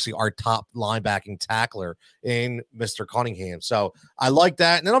 obviously our top linebacking tackler in Mr. Cunningham. So I like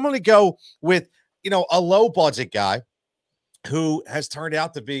that. And then I'm going to go with, a low budget guy who has turned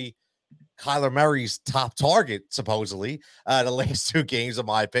out to be Kyler Murray's top target, supposedly, the last 2 games, in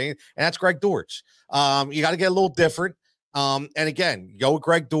my opinion, and that's Greg Dortch. You got to get a little different. And again, go with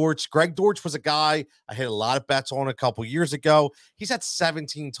Greg Dortch. Greg Dortch was a guy I hit a lot of bets on a couple years ago. He's had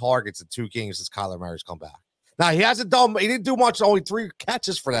 17 targets in 2 games since Kyler Murray's come back. Now, he didn't do much, only 3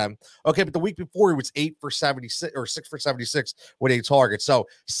 catches for them. Okay, but the week before, he was 8 for 76 or 6 for 76 with 8 targets. So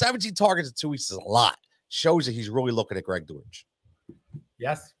 17 targets in 2 weeks is a lot. Shows that he's really looking at Greg Dortch.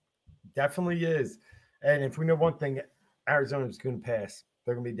 Yes, definitely is. And if we know one thing, Arizona's going to pass.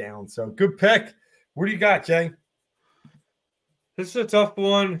 They're going to be down. So good pick. What do you got, Jay? This is a tough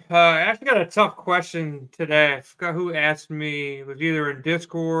one. I actually got a tough question today. I forgot who asked me. It was either in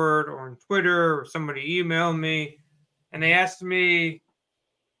Discord or on Twitter or somebody emailed me. And they asked me, I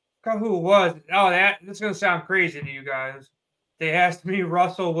forgot who it was. Oh, this is going to sound crazy to you guys. They asked me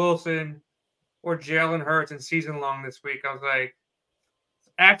Russell Wilson or Jalen Hurts in season long this week. I was like,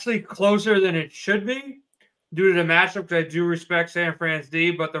 it's actually closer than it should be due to the matchup, because I do respect San Fran's D,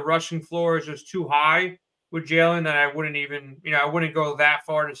 but the rushing floor is just too high with Jalen that I wouldn't even, I wouldn't go that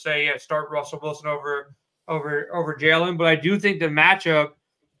far to say, start Russell Wilson over Jalen. But I do think the matchup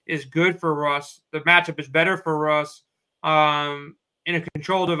is good for Russ. The matchup is better for Russ. in a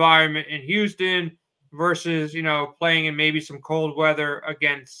controlled environment in Houston versus, playing in maybe some cold weather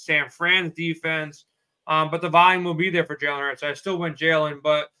against San Fran's defense. But the volume will be there for Jalen Hurts. I still went Jalen,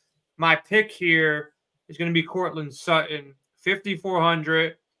 but my pick here is going to be Cortland Sutton,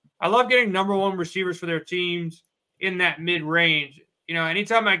 5,400. I love getting number one receivers for their teams in that mid-range.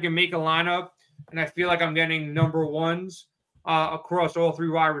 Anytime I can make a lineup and I feel like I'm getting number ones across all three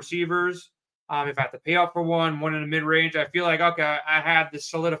wide receivers, if I have to pay up for one in the mid-range, I feel like, okay, I have this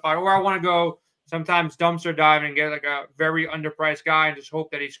solidified. Or I want to go sometimes dumpster diving and get like a very underpriced guy and just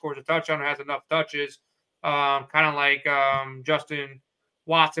hope that he scores a touchdown or has enough touches, kind of like Justin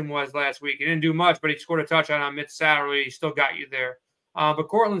Watson was last week. He didn't do much, but he scored a touchdown on mid-salary. He still got you there. But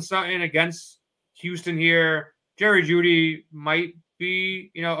Cortland Sutton against Houston here, Jerry Jeudy might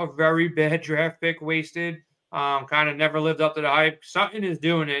be, a very bad draft pick wasted. Kind of never lived up to the hype. Sutton is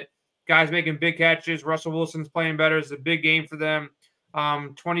doing it. Guys making big catches. Russell Wilson's playing better. It's a big game for them.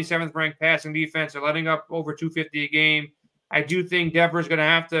 27th ranked passing defense. They're letting up over 250 a game. I do think Denver's going to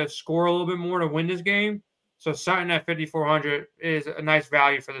have to score a little bit more to win this game. So Sutton at 5,400 is a nice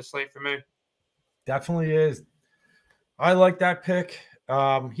value for the slate for me. Definitely is. I like that pick.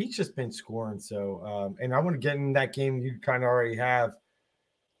 He's just been scoring. So, and I want to get in that game you kind of already have.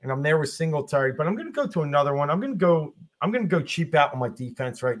 And I'm there with Singletary, but I'm going to go to another one. I'm going to go cheap out on my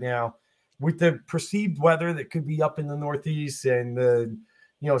defense right now with the perceived weather that could be up in the Northeast and the,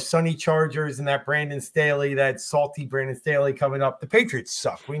 sunny Chargers and that salty Brandon Staley coming up. The Patriots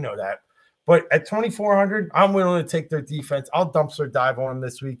suck. We know that. But at 2,400, I'm willing to take their defense. I'll dumpster dive on them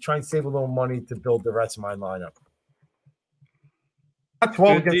this week, try and save a little money to build the rest of my lineup. Got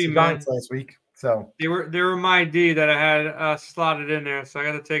 12 against the Giants last week. So they were my D that I had slotted in there, so I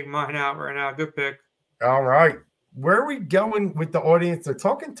got to take mine out right now. Good pick. All right, where are we going with the audience? They're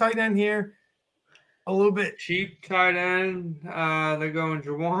talking tight end here a little bit. Cheap tight end. They're going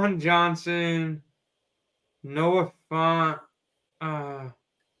Juwan Johnson, Noah Fant.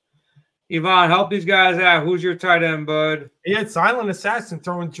 Yvonne, help these guys out. Who's your tight end, bud? Yeah, Silent Assassin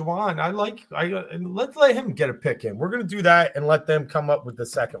throwing Juwan. Let's let him get a pick in. We're gonna do that and let them come up with the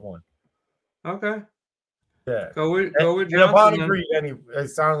second one. Okay. Yeah. Go with Johnson. Johnson. Agreed.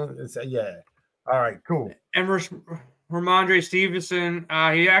 Yeah. All right. Cool. And Ramondre Stevenson.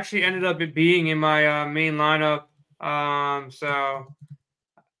 He actually ended up being in my main lineup.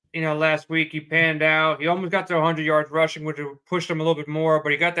 Last week he panned out. He almost got to 100 yards rushing, which pushed him a little bit more,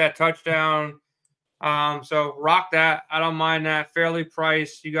 but he got that touchdown. So rock that. I don't mind that. Fairly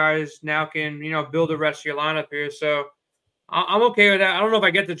priced. You guys now can, build the rest of your lineup here. So I'm okay with that. I don't know if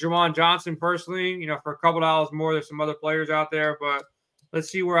I get to Juwan Johnson personally, for a couple dollars more. There's some other players out there, but let's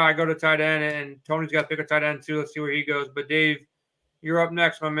see where I go to tight end. And Tony's got to pick a tight end too. Let's see where he goes. But Dave, you're up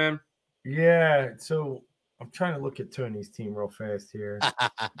next, my man. Yeah. So I'm trying to look at Tony's team real fast here.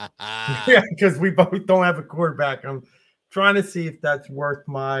 Yeah, because we both don't have a quarterback. I'm trying to see if that's worth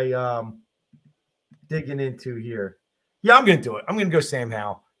my digging into here. Yeah, I'm going to do it. I'm going to go Sam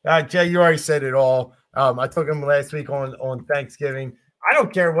Howell. Jay, you already said it all. I took him last week on Thanksgiving. I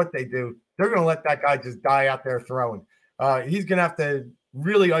don't care what they do. They're going to let that guy just die out there throwing. He's going to have to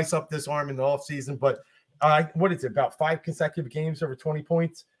really ice up this arm in the offseason. But what is it, about 5 consecutive games over 20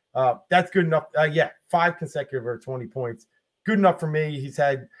 points? That's good enough. 5 consecutive over 20 points. Good enough for me. He's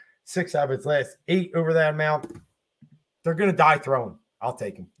had 6 out of his last 8 over that amount. They're going to die throwing. I'll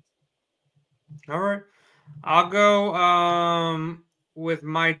take him. All right. I'll go with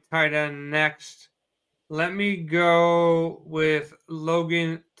my tight end next. Let me go with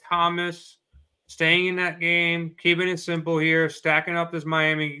Logan Thomas, staying in that game, keeping it simple here, stacking up this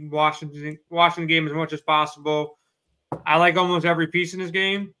Miami-Washington game as much as possible. I like almost every piece in this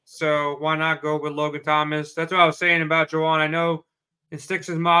game, so why not go with Logan Thomas? That's what I was saying about Juwan. I know in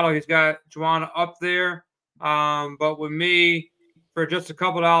Stix's model, he's got Juwan up there, but with me, for just a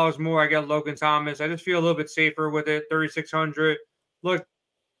couple dollars more, I get Logan Thomas. I just feel a little bit safer with it, 3,600. Look,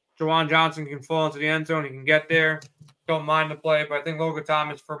 Juwan Johnson can fall into the end zone. He can get there. Don't mind the play, but I think Logan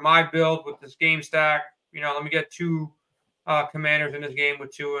Thomas, for my build with this game stack, let me get 2 commanders in this game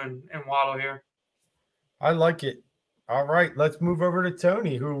with Tua and Waddle here. I like it. All right, let's move over to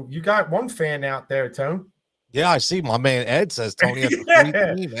Tony, who you got one fan out there, Tone. Yeah, I see. My man Ed says Tony has a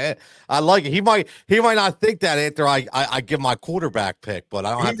free team. I like it. He might not think that after I give my quarterback pick, but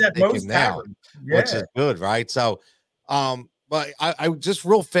I don't have to think him now, which is good, right? So, but I just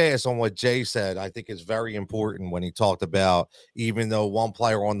real fast on what Jay said, I think is very important when he talked about, even though one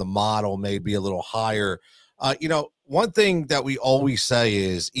player on the model may be a little higher, one thing that we always say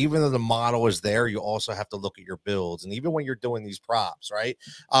is, even though the model is there, you also have to look at your builds. And even when you're doing these props, right?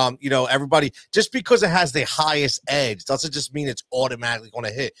 Everybody, just because it has the highest edge doesn't just mean it's automatically going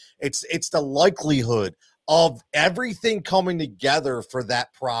to hit. It's the likelihood of everything coming together for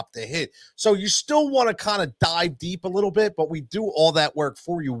that prop to hit. So you still want to kind of dive deep a little bit, but we do all that work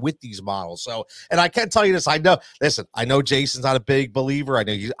for you with these models. So, and I can tell you this, I know Jason's not a big believer. I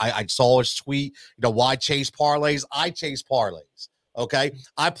know I saw his tweet, why chase parlays? I chase parlays. Okay.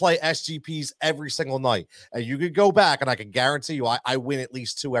 I play SGPs every single night, and you could go back and I can guarantee you, I win at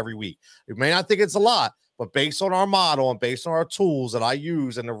least 2 every week. You may not think it's a lot, but based on our model and based on our tools that I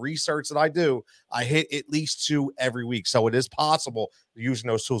use and the research that I do, I hit at least 2 every week. So it is possible using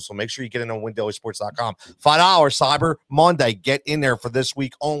those tools. So make sure you get in on windailysports.com. $5 Cyber Monday. Get in there for this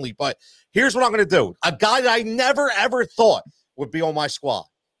week only. But here's what I'm going to do. A guy that I never, ever thought would be on my squad.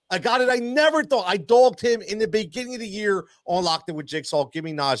 A guy that I never thought. I dogged him in the beginning of the year on Locked In with Jigsaw. Give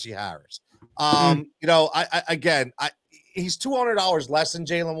me Najee Harris. He's $200 less than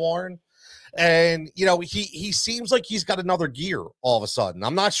Jaylen Warren. And, he seems like he's got another gear all of a sudden.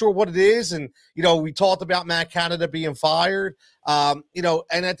 I'm not sure what it is. And, we talked about Matt Canada being fired, and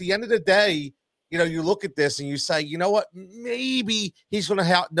at the end of the day, you look at this and you say, you know what, maybe he's going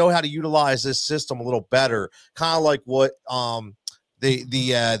to know how to utilize this system a little better. Kind of like what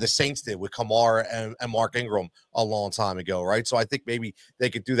the Saints did with Kamara and Mark Ingram a long time ago. Right. So I think maybe they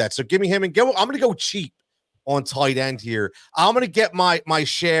could do that. So give me him I'm going to go cheap on tight end here. I'm going to get my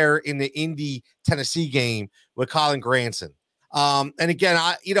share in the Indy Tennessee game with Colin Granson. And again,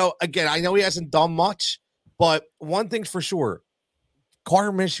 I know he hasn't done much, but one thing's for sure,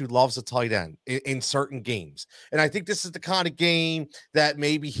 Carter Minshew loves a tight end in certain games. And I think this is the kind of game that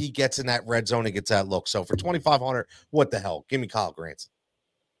maybe he gets in that red zone and gets that look. So for 2,500, what the hell? Give me Kyle Granson.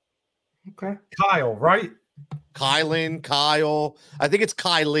 Okay. Kyle, right? Kyle. I think it's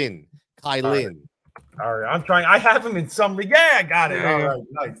Kylin. All right, I'm trying. I have him in some. Yeah, I got it. All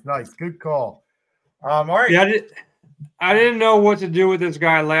right, nice, good call. All right. Yeah, I didn't know what to do with this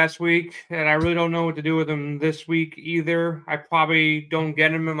guy last week, and I really don't know what to do with him this week either. I probably don't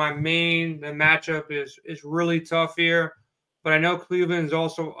get him in my main. The matchup is really tough here, but I know Cleveland's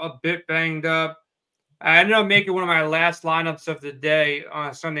also a bit banged up. I ended up making one of my last lineups of the day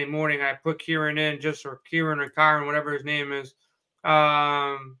on Sunday morning. I put Kieran in, Kieran or Kyron, whatever his name is.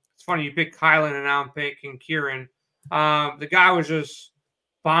 It's funny you pick Kylan and now I'm picking Kieran. The guy was just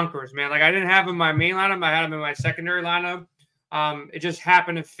bonkers, man. Like, I didn't have him in my main lineup. I had him in my secondary lineup. It just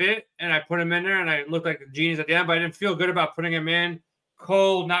happened to fit, and I put him in there, and I looked like a genius at the end, but I didn't feel good about putting him in.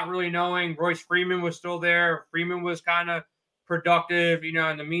 Cold, not really knowing. Royce Freeman was still there. Freeman was kind of productive, in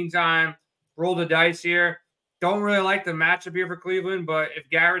the meantime. Roll the dice here. Don't really like the matchup here for Cleveland, but if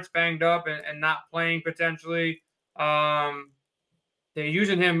Garrett's banged up and not playing potentially, they're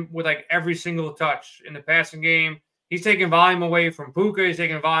using him with like every single touch in the passing game. He's taking volume away from Puka. He's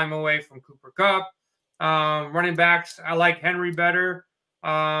taking volume away from Cooper Kupp. Running backs, I like Henry better.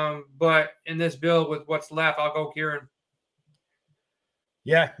 But in this build with what's left, I'll go Kieran.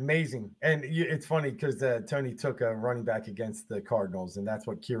 Yeah, amazing. And it's funny because Tony took a running back against the Cardinals, and that's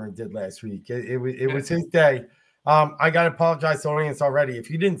what Kieran did last week. It was his day. I got to apologize to the audience already. If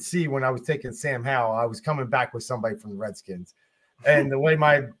you didn't see when I was taking Sam Howell, I was coming back with somebody from the Redskins. And the way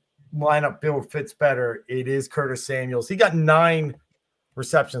my lineup build fits better, it is Curtis Samuels. He got 9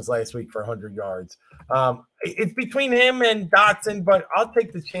 receptions last week for 100 yards. It's between him and Dotson, but I'll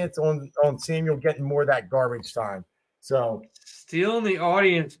take the chance on Samuel getting more of that garbage time. So stealing the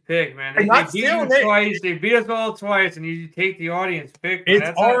audience pick, man. They beat you twice. They beat us all twice, and you take the audience pick. Man.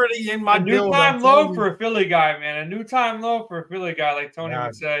 It's already in my build. New time low for a Philly guy, man. A new time low for a Philly guy, like Tony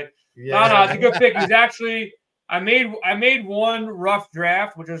would say. Yeah. No, it's a good pick. He's actually I made one rough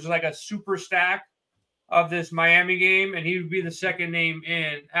draft, which was like a super stack of this Miami game, and he would be the second name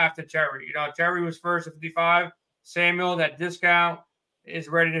in after Terry. Terry was first at 55. Samuel, that discount, is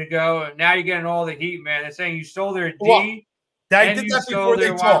ready to go. And now you're getting all the heat, man. They're saying you stole their D, and you stole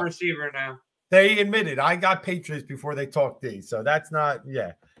their wide receiver now. They admitted I got Patriots before they talked D, so that's not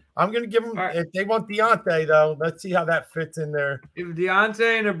I'm going to give them if they want Deontay, though. Let's see how that fits in there. If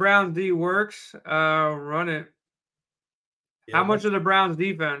Deontay and the Browns D works, run it. Yeah, how much of the Browns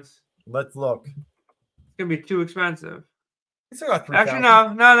defense? Let's look. It's going to be too expensive. Actually,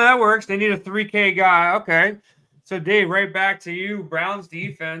 no, that works. They need a 3K guy. Okay. So, Dave, right back to you. Browns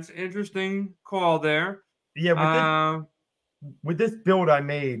defense. Interesting call there. Yeah, with this build I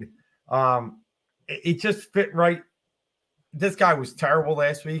made, it just fit right. This guy was terrible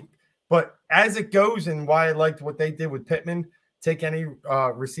last week, but as it goes and why I liked what they did with Pittman, take any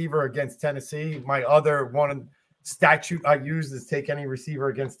receiver against Tennessee. My other one statute I use is take any receiver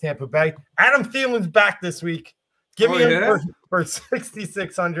against Tampa Bay. Adam Thielen's back this week. Give me him for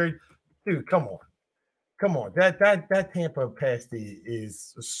 6,600. Dude, come on. Come on. That Tampa pass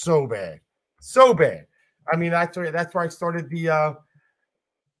is so bad. So bad. I mean, that's where I started the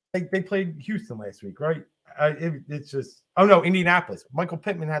they played Houston last week, right? It's just Indianapolis. Michael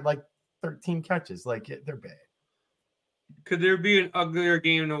Pittman had like 13 catches. Like, they're bad. Could there be an uglier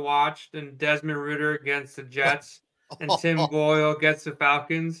game to watch than Desmond Ridder against the Jets and Tim Boyle against the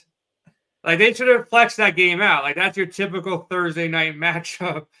Falcons? Like, they should have flexed that game out. Like, that's your typical Thursday night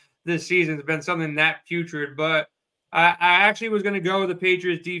matchup this season. It's been something that putrid. But I actually was going to go with the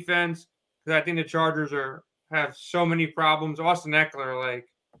Patriots defense because I think the Chargers have so many problems. Austin Eckler,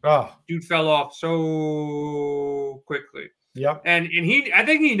 dude fell off so quickly. Yep. And I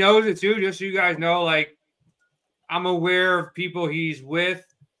think he knows it too, just so you guys know, like, I'm aware of people he's with,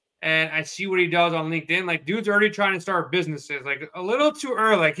 and I see what he does on LinkedIn. Like, dude's already trying to start businesses, like, a little too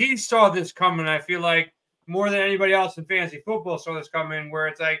early. Like, he saw this coming, I feel like, more than anybody else in fantasy football saw this coming, where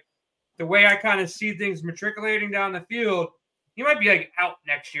it's like, the way I kind of see things matriculating down the field, he might be, like, out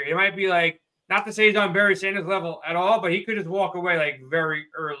next year. He might be, like, not to say he's on Barry Sanders level at all, but he could just walk away, like, very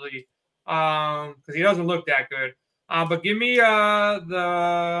early because he doesn't look that good. But give me the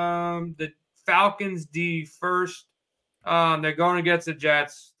Falcons D first. They're going against the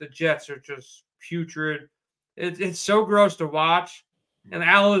Jets. The Jets are just putrid. It's so gross to watch. And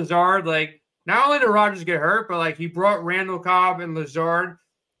Al Lazard, like, not only did Rodgers get hurt, but like he brought Randall Cobb and Lazard,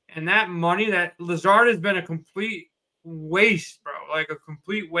 and that money that Lazard has been a complete waste, bro. Like a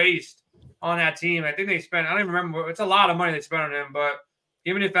complete waste on that team. I think they spent, I don't even remember, it's a lot of money they spent on him, but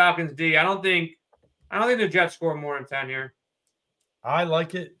give me the Falcons D. I don't think the Jets score more than 10 here. I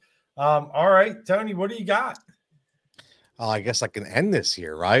like it. All right, Tony, what do you got? I guess I can end this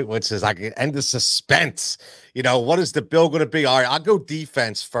here, right? Which is I can end the suspense. What is the bill going to be? All right, I'll go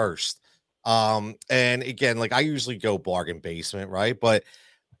defense first. And again, like I usually go bargain basement, right? But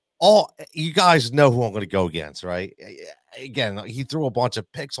you guys know who I'm going to go against, right? Again, he threw a bunch of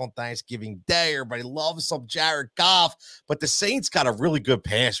picks on Thanksgiving Day. Everybody loves some Jared Goff, but the Saints got a really good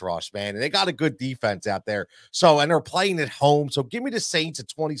pass rush, man, and they got a good defense out there. And they're playing at home. So give me the Saints at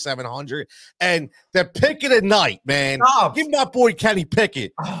 2,700, and they're picking at night, man. Dobbs. Give me my boy Kenny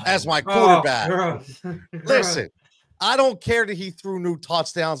Pickett as my quarterback. Listen. I don't care that he threw new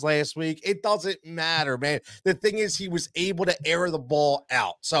touchdowns last week. It doesn't matter, man. The thing is, he was able to air the ball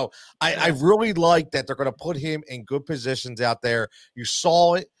out. So I really like that they're going to put him in good positions out there. You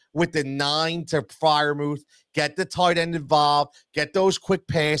saw it with the 9 to Freiermuth. Get the tight end involved. Get those quick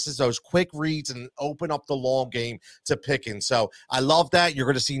passes, those quick reads, and open up the long game to Pickens. So I love that. You're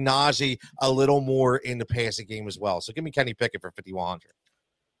going to see Najee a little more in the passing game as well. So give me Kenny Pickett for 5,100.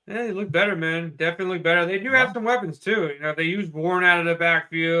 Yeah, they look better, man. Definitely look better. They do have some weapons too. They use Warren out of the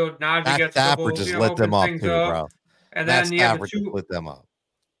backfield. Najee gets Stafford just lit them up too, bro. And then you have the two. Lit them up.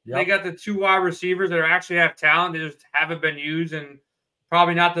 Yep. They got the 2 wide receivers that actually have talent. They just haven't been used and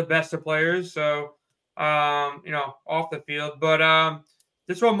probably not the best of players. So, off the field. But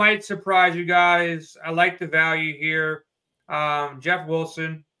this one might surprise you guys. I like the value here. Jeff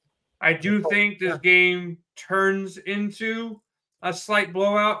Wilson. I do think this game turns into a slight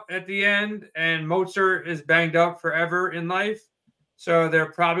blowout at the end, and Mozart is banged up forever in life. So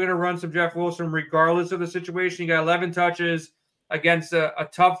they're probably going to run some Jeff Wilson regardless of the situation. You got 11 touches against a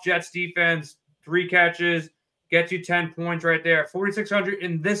tough Jets defense, 3 catches, gets you 10 points right there. 4,600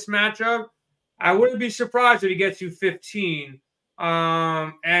 in this matchup. I wouldn't be surprised if he gets you 15.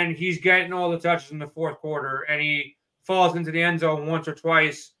 And he's getting all the touches in the fourth quarter, and he falls into the end zone once or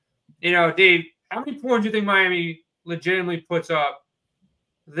twice. Dave, how many points do you think Miami legitimately puts up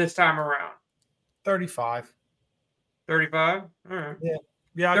this time around? 35. 35? All right.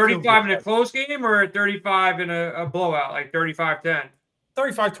 Yeah. 35 in a close game or 35 in a blowout, like 35-10?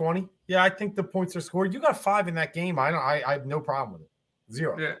 35-20. Yeah, I think the points are scored. You got 5 in that game. I have no problem with it.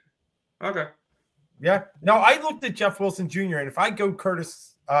 0. Yeah. Okay. Yeah. No, I looked at Jeff Wilson Jr., and if I go if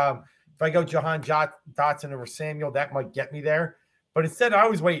I go Jahan Dotson over Samuel, that might get me there. But instead, I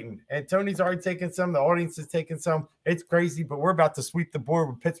was waiting, and Tony's already taken some. The audience is taking some. It's crazy, but we're about to sweep the board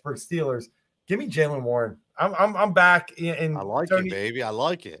with Pittsburgh Steelers. Give me Jaylen Warren. I'm back. In I like Tony, it, baby. I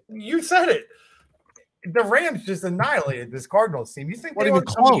like it. You said it. The Rams just annihilated this Cardinals team. You think what they even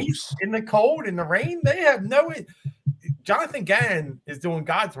close in the cold, in the rain? They have no. Jonathan Gannon is doing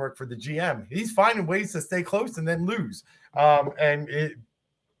God's work for the GM. He's finding ways to stay close and then lose. And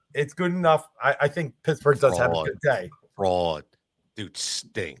it's good enough. I think Pittsburgh does have a good day. Fraud. Dude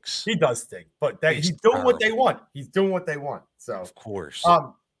stinks. He does stink, but he's doing what they want. He's doing what they want. So of course.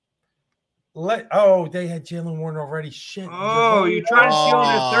 They had Jalen Warren already. Shit. Oh, you're trying to steal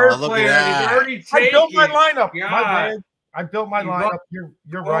the third look at player. that. He's already I taken. built my lineup. God. My bad. I built my You lineup.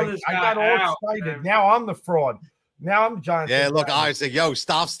 You're right. this I guy got all out, excited. man. Now I'm the fraud. Now I'm Jonathan. Yeah, look, Brown. I say, yo,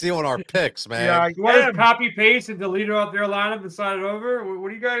 stop stealing our picks, man. Yeah, You want to copy paste and delete it off their lineup and slide it over? What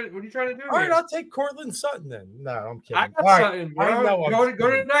are you trying to do? All right, here? I'll take Cortland Sutton then. No, I'm kidding. I got All right, something, bro. I know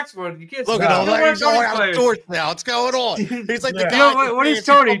Go to the next one. You can't Look steal at him. one of He's going Tony's out of players. sorts now. What's going on? He's like the Yeah. guy. You know, what is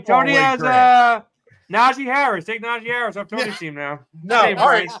Tony? Tony has draft. Najee Harris. Take Najee Harris off Tony's team now. No, Same all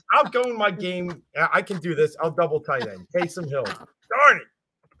right. price. I'll go in my game. I can do this. I'll double tight end. Taysom Hill. Darn it.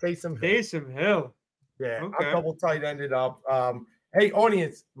 Taysom Hill. Taysom Hill. Yeah, Okay. I'll double tight ended up. Hey,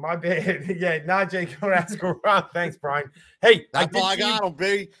 audience, my bad. Yeah, Najee, go ask around. Thanks, Brian. Hey, That's why I got him,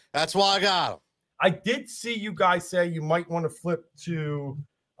 B. That's why I got him. I did see you guys say you might want to flip to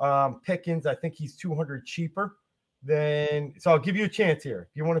Pickens. I think he's 200 cheaper than. So I'll give you a chance here.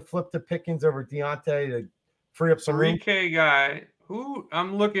 If you want to flip to Pickens over Deontay to free up some room. 3K guy. Who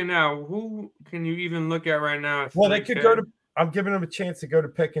I'm looking now. Who can you even look at right now? Well, they could go to. I'm giving them a chance to go to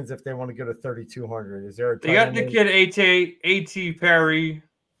Pickens if they want to go to 3,200. Is there a They got the kid A.T. Perry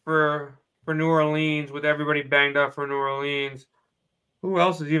for New Orleans with everybody banged up for New Orleans. Who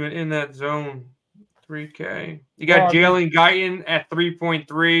else is even in that zone? 3K. You got Jalen Guyton at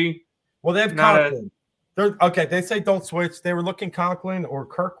 3.3. Well, they have Conklin. Okay, they say don't switch. They were looking Conklin or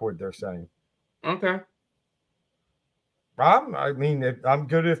Kirkwood, they're saying. Okay. I mean, I'm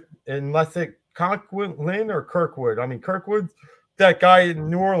good unless it Conklin or Kirkwood. I mean, Kirkwood's that guy in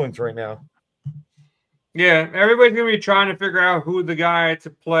New Orleans right now. Yeah, everybody's going to be trying to figure out who the guy to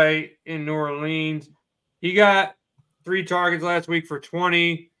play in New Orleans. He got 3 targets last week for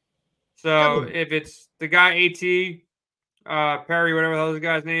 20. So if it's the guy A.T., Perry, whatever the hell this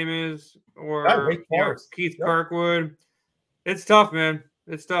guy's name is, or Keith Kirkwood, it's tough, man.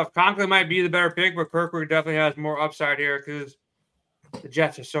 It's tough. Conklin might be the better pick, but Kirkwood definitely has more upside here because the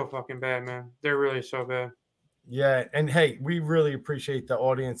Jets are so fucking bad, man. They're really so bad. Yeah, and hey, we really appreciate the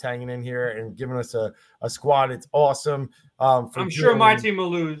audience hanging in here and giving us a squad. It's awesome. I'm sure my team will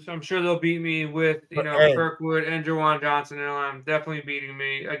lose. I'm sure they'll beat me with Kirkwood and Jawan Johnson, and I'm definitely beating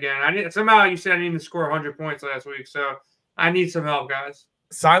me again. Somehow you said I need to score 100 points last week, so I need some help, guys.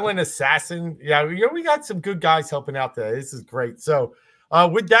 Silent Assassin. Yeah, we got some good guys helping out there. This is great. So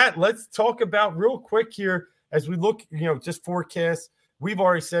with that, let's talk about real quick here as we look, just forecast. We've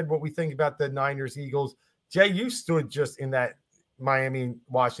already said what we think about the Niners, Eagles. Jay, you stood just in that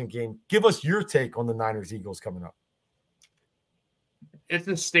Miami-Washington game. Give us your take on the Niners, Eagles coming up. It's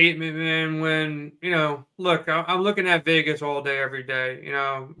a statement, man, when, look, I'm looking at Vegas all day, every day.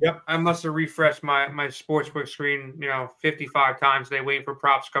 Yep. I must have refreshed my sportsbook screen, 55 times today waiting for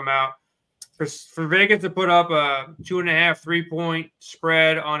props to come out. For Vegas to put up a 2.5, 3-point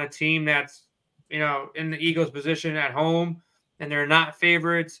spread on a team that's, in the Eagles' position at home, and they're not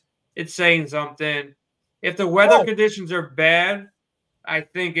favorites, it's saying something. If the weather conditions are bad, I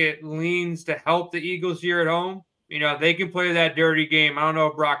think it leans to help the Eagles here at home. They can play that dirty game. I don't know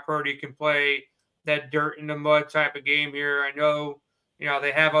if Brock Purdy can play that dirt in the mud type of game here. I know,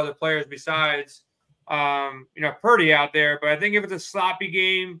 they have other players besides, Purdy out there. But I think if it's a sloppy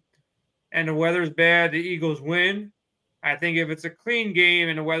game and the weather's bad, the Eagles win. I think if it's a clean game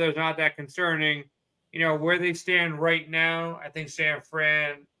and the weather's not that concerning, where they stand right now, I think San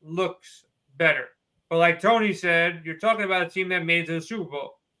Fran looks better. But like Tony said, you're talking about a team that made it to the Super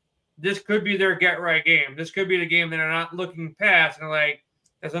Bowl. This could be their get-right game. This could be the game that they're not looking past. And,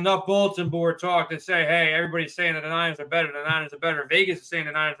 there's enough bulletin board talk to say, hey, everybody's saying that the Niners are better. The Niners are better. Vegas is saying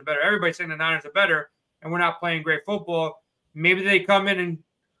the Niners are better. Everybody's saying the Niners are better, and we're not playing great football. Maybe they come in and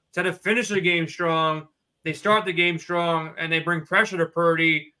instead of finish the game strong, they start the game strong, and they bring pressure to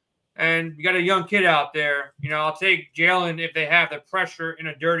Purdy. And you got a young kid out there. I'll take Jalen if they have the pressure in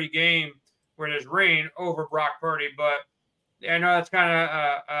a dirty game where there's rain over Brock Purdy. But I know that's kind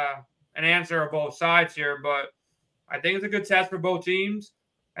of an answer of both sides here, but I think it's a good test for both teams.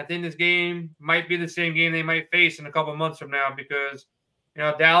 I think this game might be the same game they might face in a couple months from now because,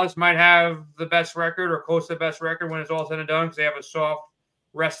 Dallas might have the best record or close to the best record when it's all said and done because they have a soft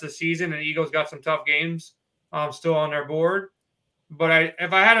rest of the season and the Eagles got some tough games still on their board. But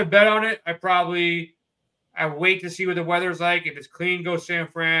if I had to bet on it, I wait to see what the weather's like. If it's clean, go San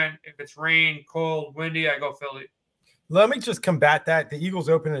Fran. If it's rain, cold, windy, I go Philly. Let me just combat that. The Eagles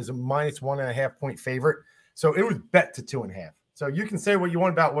open as a -1.5 point favorite. So it was bet to 2.5. So you can say what you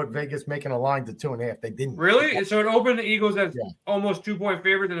want about what Vegas making a line to 2.5. They didn't. Really? So it opened the Eagles as almost 2-point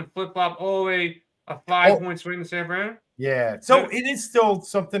favorites and then flip-flop all the way a 5-point swing to San Fran? Yeah. So it is still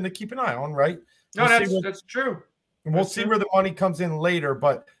something to keep an eye on, right? No, that's true. we'll see where the money comes in later,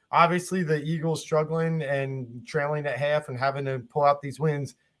 but obviously the Eagles struggling and trailing at half and having to pull out these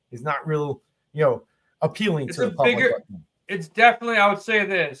wins is not real, appealing to the public. It's definitely, I would say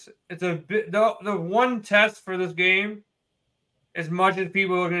this. It's the one test for this game, as much as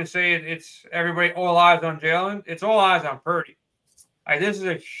people are going to say it's everybody all eyes on Jalen, it's all eyes on Purdy. Like, this is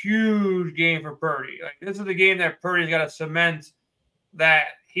a huge game for Purdy. Like, this is the game that Purdy's got to cement that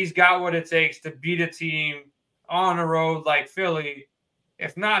he's got what it takes to beat a team on the road like Philly.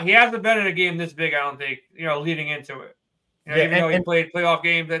 If not, he hasn't been in a game this big, I don't think, leading into it. Even though he played playoff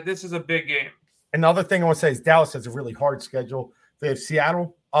games, that this is a big game. And the other thing I want to say is Dallas has a really hard schedule. They have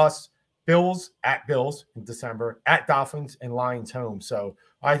Seattle, us, Bills at Bills in December, at Dolphins, and Lions home. So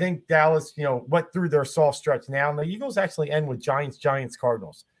I think Dallas, went through their soft stretch now. And the Eagles actually end with Giants,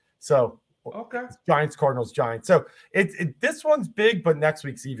 Cardinals. So okay, Giants, Cardinals, Giants. So this one's big, but next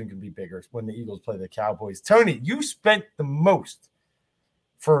week's even can be bigger when the Eagles play the Cowboys. Tony, you spent the most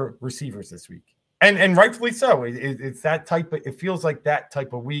for receivers this week. And rightfully so. It's that type of, it feels like that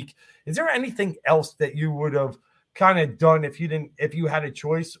type of week. Is there anything else that you would have kind of done if you had a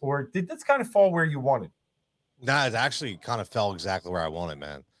choice, or did this kind of fall where you wanted? No, it actually kind of fell exactly where I wanted,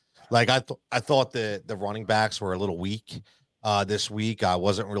 man. Like I thought the running backs were a little weak this week. I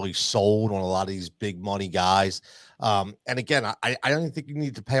wasn't really sold on a lot of these big money guys. And again, I don't think you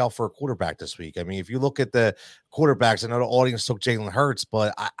need to pay off for a quarterback this week. I mean, if you look at the quarterbacks, I know the audience took Jalen Hurts,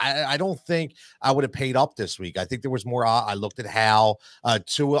 but I don't think I would have paid up this week. I think there was more. I looked at how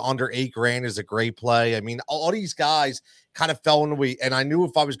Tua under $8,000 is a great play. I mean, all these guys kind of fell in the week. And I knew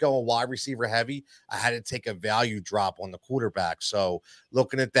if I was going wide receiver heavy, I had to take a value drop on the quarterback. So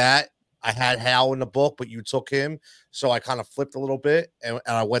looking at that, I had Howe in the book, but you took him. So I kind of flipped a little bit, and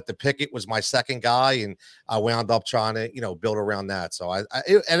I went to Pickett was my second guy, and I wound up trying to, build around that. So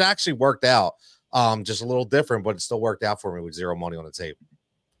it actually worked out, just a little different, but it still worked out for me with zero money on the table.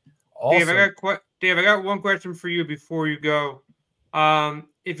 Awesome. Dave, I got one question for you before you go.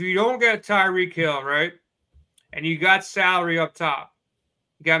 If you don't get Tyreek Hill, right, and you got salary up top,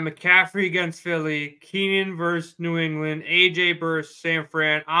 you got McCaffrey against Philly, Keenan versus New England, AJ versus San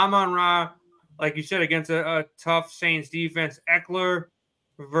Fran, Amon-Ra, like you said, against a tough Saints defense, Eckler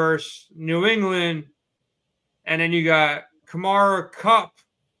versus New England, and then you got Kamara, Kupp.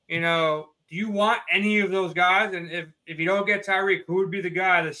 Do you want any of those guys? And if you don't get Tyreek, who would be the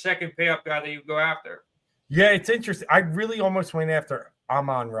guy, the second pay-up guy that you go after? Yeah, it's interesting. I really almost went after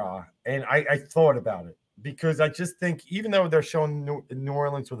Amon-Ra, and I thought about it. Because I just think, even though they're showing New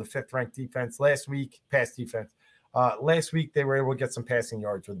Orleans with a fifth-ranked defense last week, last week they were able to get some passing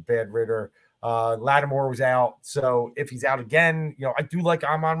yards with a bad Ritter. Lattimore was out. So if he's out again, I do like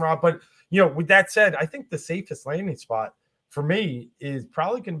Amon-Ra. But, with that said, I think the safest landing spot for me is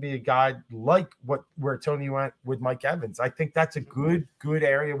probably going to be a guy like where Tony went with Mike Evans. I think that's a good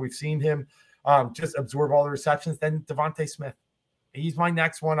area. We've seen him just absorb all the receptions. Then Devontae Smith. He's my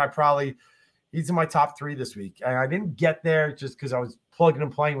next one. He's in my top 3 this week. And I didn't get there just because I was plugging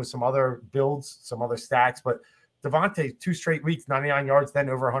and playing with some other builds, some other stacks. But Devontae, 2 straight weeks, 99 yards, then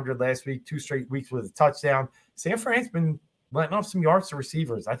over 100 last week, 2 straight weeks with a touchdown. San Fran's been letting off some yards to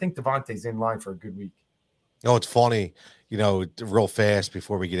receivers. I think Devontae's in line for a good week. It's funny, real fast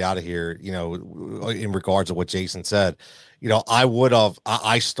before we get out of here, in regards to what Jason said,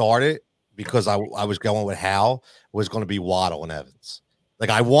 I started because I was going with Hal was going to be Waddle and Evans. Like,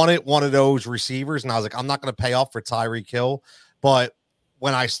 I wanted one of those receivers, and I was like, I'm not going to pay off for Tyreek Hill. But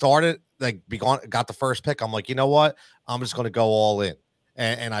when I started, got the first pick, I'm like, you know what? I'm just going to go all in.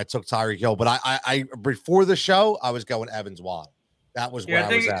 And I took Tyreek Hill. But I before the show, I was going Evans Waddle. That was where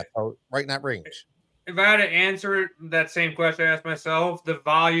I was at, right in that range. If I had to answer that same question I asked myself, the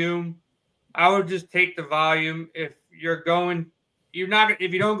volume, I would just take the volume. If you don't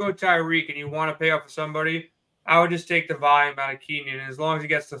go Tyreek and you want to pay off for somebody, I would just take the volume out of Keenan. As long as he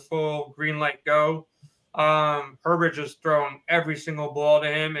gets the full green light go, Herbert just throwing every single ball to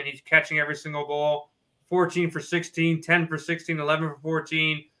him, and he's catching every single ball. 14 for 16, 10 for 16, 11 for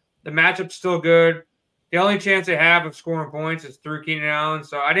 14. The matchup's still good. The only chance they have of scoring points is through Keenan Allen.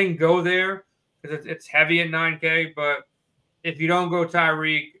 So I didn't go there because it's heavy at 9K. But if you don't go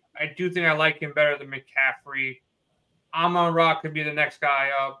Tyreek, I do think I like him better than McCaffrey. Amon-Ra could be the next guy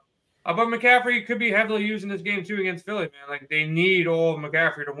up. But McCaffrey could be heavily used in this game, too, against Philly, man. Like, they need all of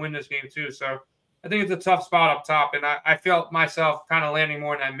McCaffrey to win this game, too. So I think it's a tough spot up top. And I felt myself kind of landing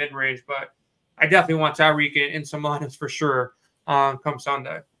more in that mid-range. But I definitely want Tyreek in some lineups for sure come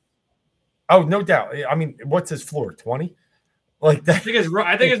Sunday. Oh, no doubt. I mean, what's his floor? 20? Like that.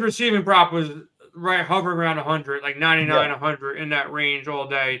 I think his receiving prop was right hovering around 100, like 99, 100 in that range all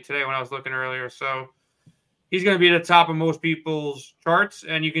day today when I was looking earlier. So he's going to be at the top of most people's charts.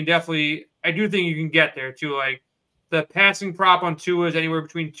 And you can definitely, I do think you can get there too. Like the passing prop on Tua is anywhere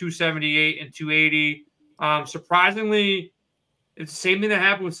between 278 and 280. Surprisingly, it's the same thing that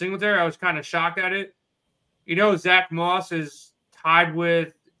happened with Singletary. I was kind of shocked at it. Zach Moss is tied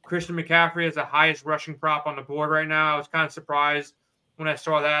with Christian McCaffrey as the highest rushing prop on the board right now. I was kind of surprised when I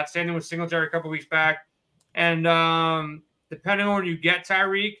saw that. Same thing with Singletary a couple weeks back. And depending on when you get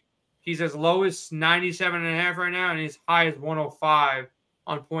Tyreek, he's as low as 97.5 right now, and he's high as 105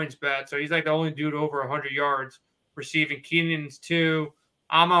 on points bet. So he's like the only dude over 100 yards receiving. Keenan's 2.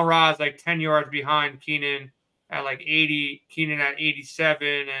 Amon-Ra is like 10 yards behind Keenan at like 80. Keenan at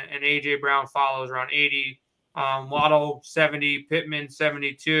 87, and A.J. Brown follows around 80. Waddle 70, Pittman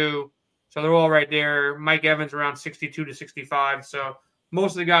 72. So they're all right there. Mike Evans around 62 to 65. So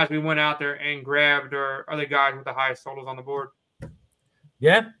most of the guys we went out there and grabbed are the guys with the highest totals on the board.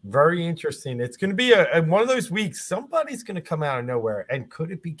 Yeah, very interesting. It's going to be a one of those weeks. Somebody's going to come out of nowhere. And could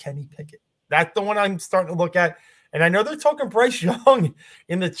it be Kenny Pickett? That's the one I'm starting to look at. And I know they're talking Bryce Young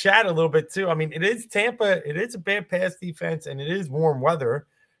in the chat a little bit too. I mean, it is Tampa. It is a bad pass defense, and it is warm weather.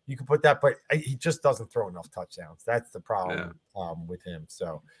 You can put that, but he just doesn't throw enough touchdowns. That's the problem with him.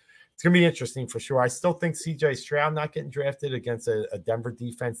 So it's going to be interesting for sure. I still think C.J. Stroud not getting drafted against a Denver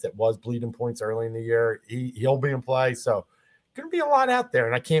defense that was bleeding points early in the year. He'll be in play. So going to be a lot out there,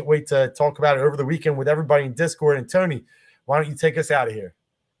 and I can't wait to talk about it over the weekend with everybody in Discord. And Tony, why don't you take us out of here?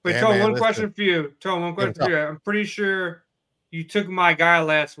 Wait, Tone, one question for you. I'm pretty sure you took my guy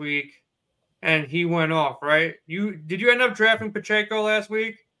last week, and he went off, right? Did you end up drafting Pacheco last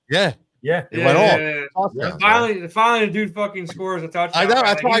week? Yeah. It went off. Yeah. Finally, the dude fucking scores a touchdown. I know.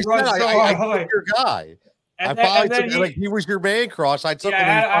 That's why I said I took your guy. And I then took he was your man crush. I took him. I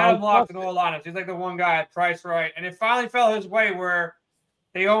had him locked in all lineups. He's like the one guy at price right, and it finally fell his way where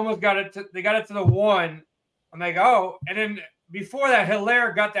they almost got it. They got it to the 1. I'm like, oh, and then before that,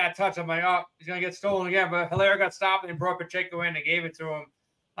 Hilaire got that touch. I'm like, oh, he's gonna get stolen again. But Hilaire got stopped and brought Pacheco in and gave it to him.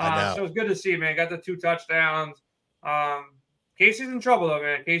 So it was good to see, man. Got the 2 touchdowns. Casey's in trouble though,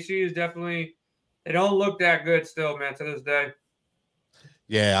 man. Casey is definitely. They don't look that good still, man, to this day.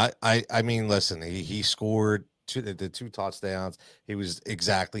 Yeah, I mean, listen, he scored the 2 touchdowns. He was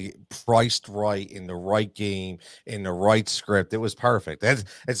exactly priced right in the right game, in the right script. It was perfect.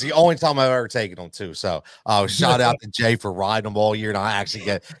 It's the only time I've ever taken him too. So shout out to Jay for riding them all year. And I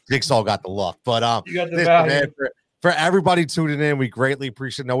actually Jigsaw got the luck. But you got the value. For everybody tuning in, we greatly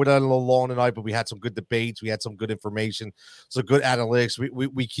appreciate it. No, we done a little long tonight, but we had some good debates. We had some good information, some good analytics.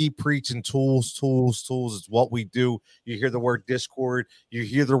 We keep preaching tools. It's what we do. You hear the word Discord, you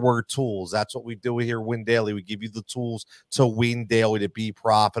hear the word tools. That's what we do here at Win Daily. We give you the tools to win daily, to be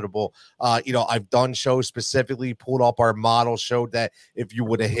profitable. I've done shows specifically, pulled up our model, showed that if you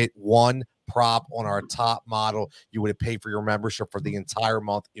would have hit one prop on our top model, you would have paid for your membership for the entire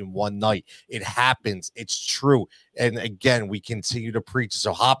month in one night. It happens. It's true. And again, we continue to preach.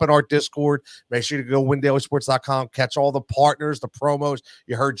 So hop in our Discord. Make sure to go windailysports.com. Catch all the partners, the promos.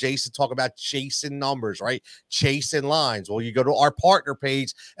 You heard Jason talk about chasing numbers, right? Chasing lines. Well, you go to our partner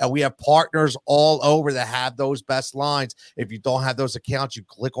page, and we have partners all over that have those best lines. If you don't have those accounts, you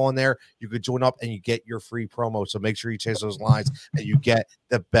click on there. You could join up, and you get your free promo. So make sure you chase those lines, and you get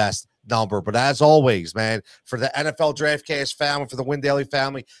the best number. But as always, man, for the NFL DraftCast family, for the Win Daily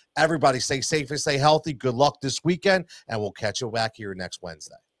family, everybody stay safe and stay healthy. Good luck this weekend, and we'll catch you back here next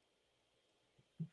Wednesday.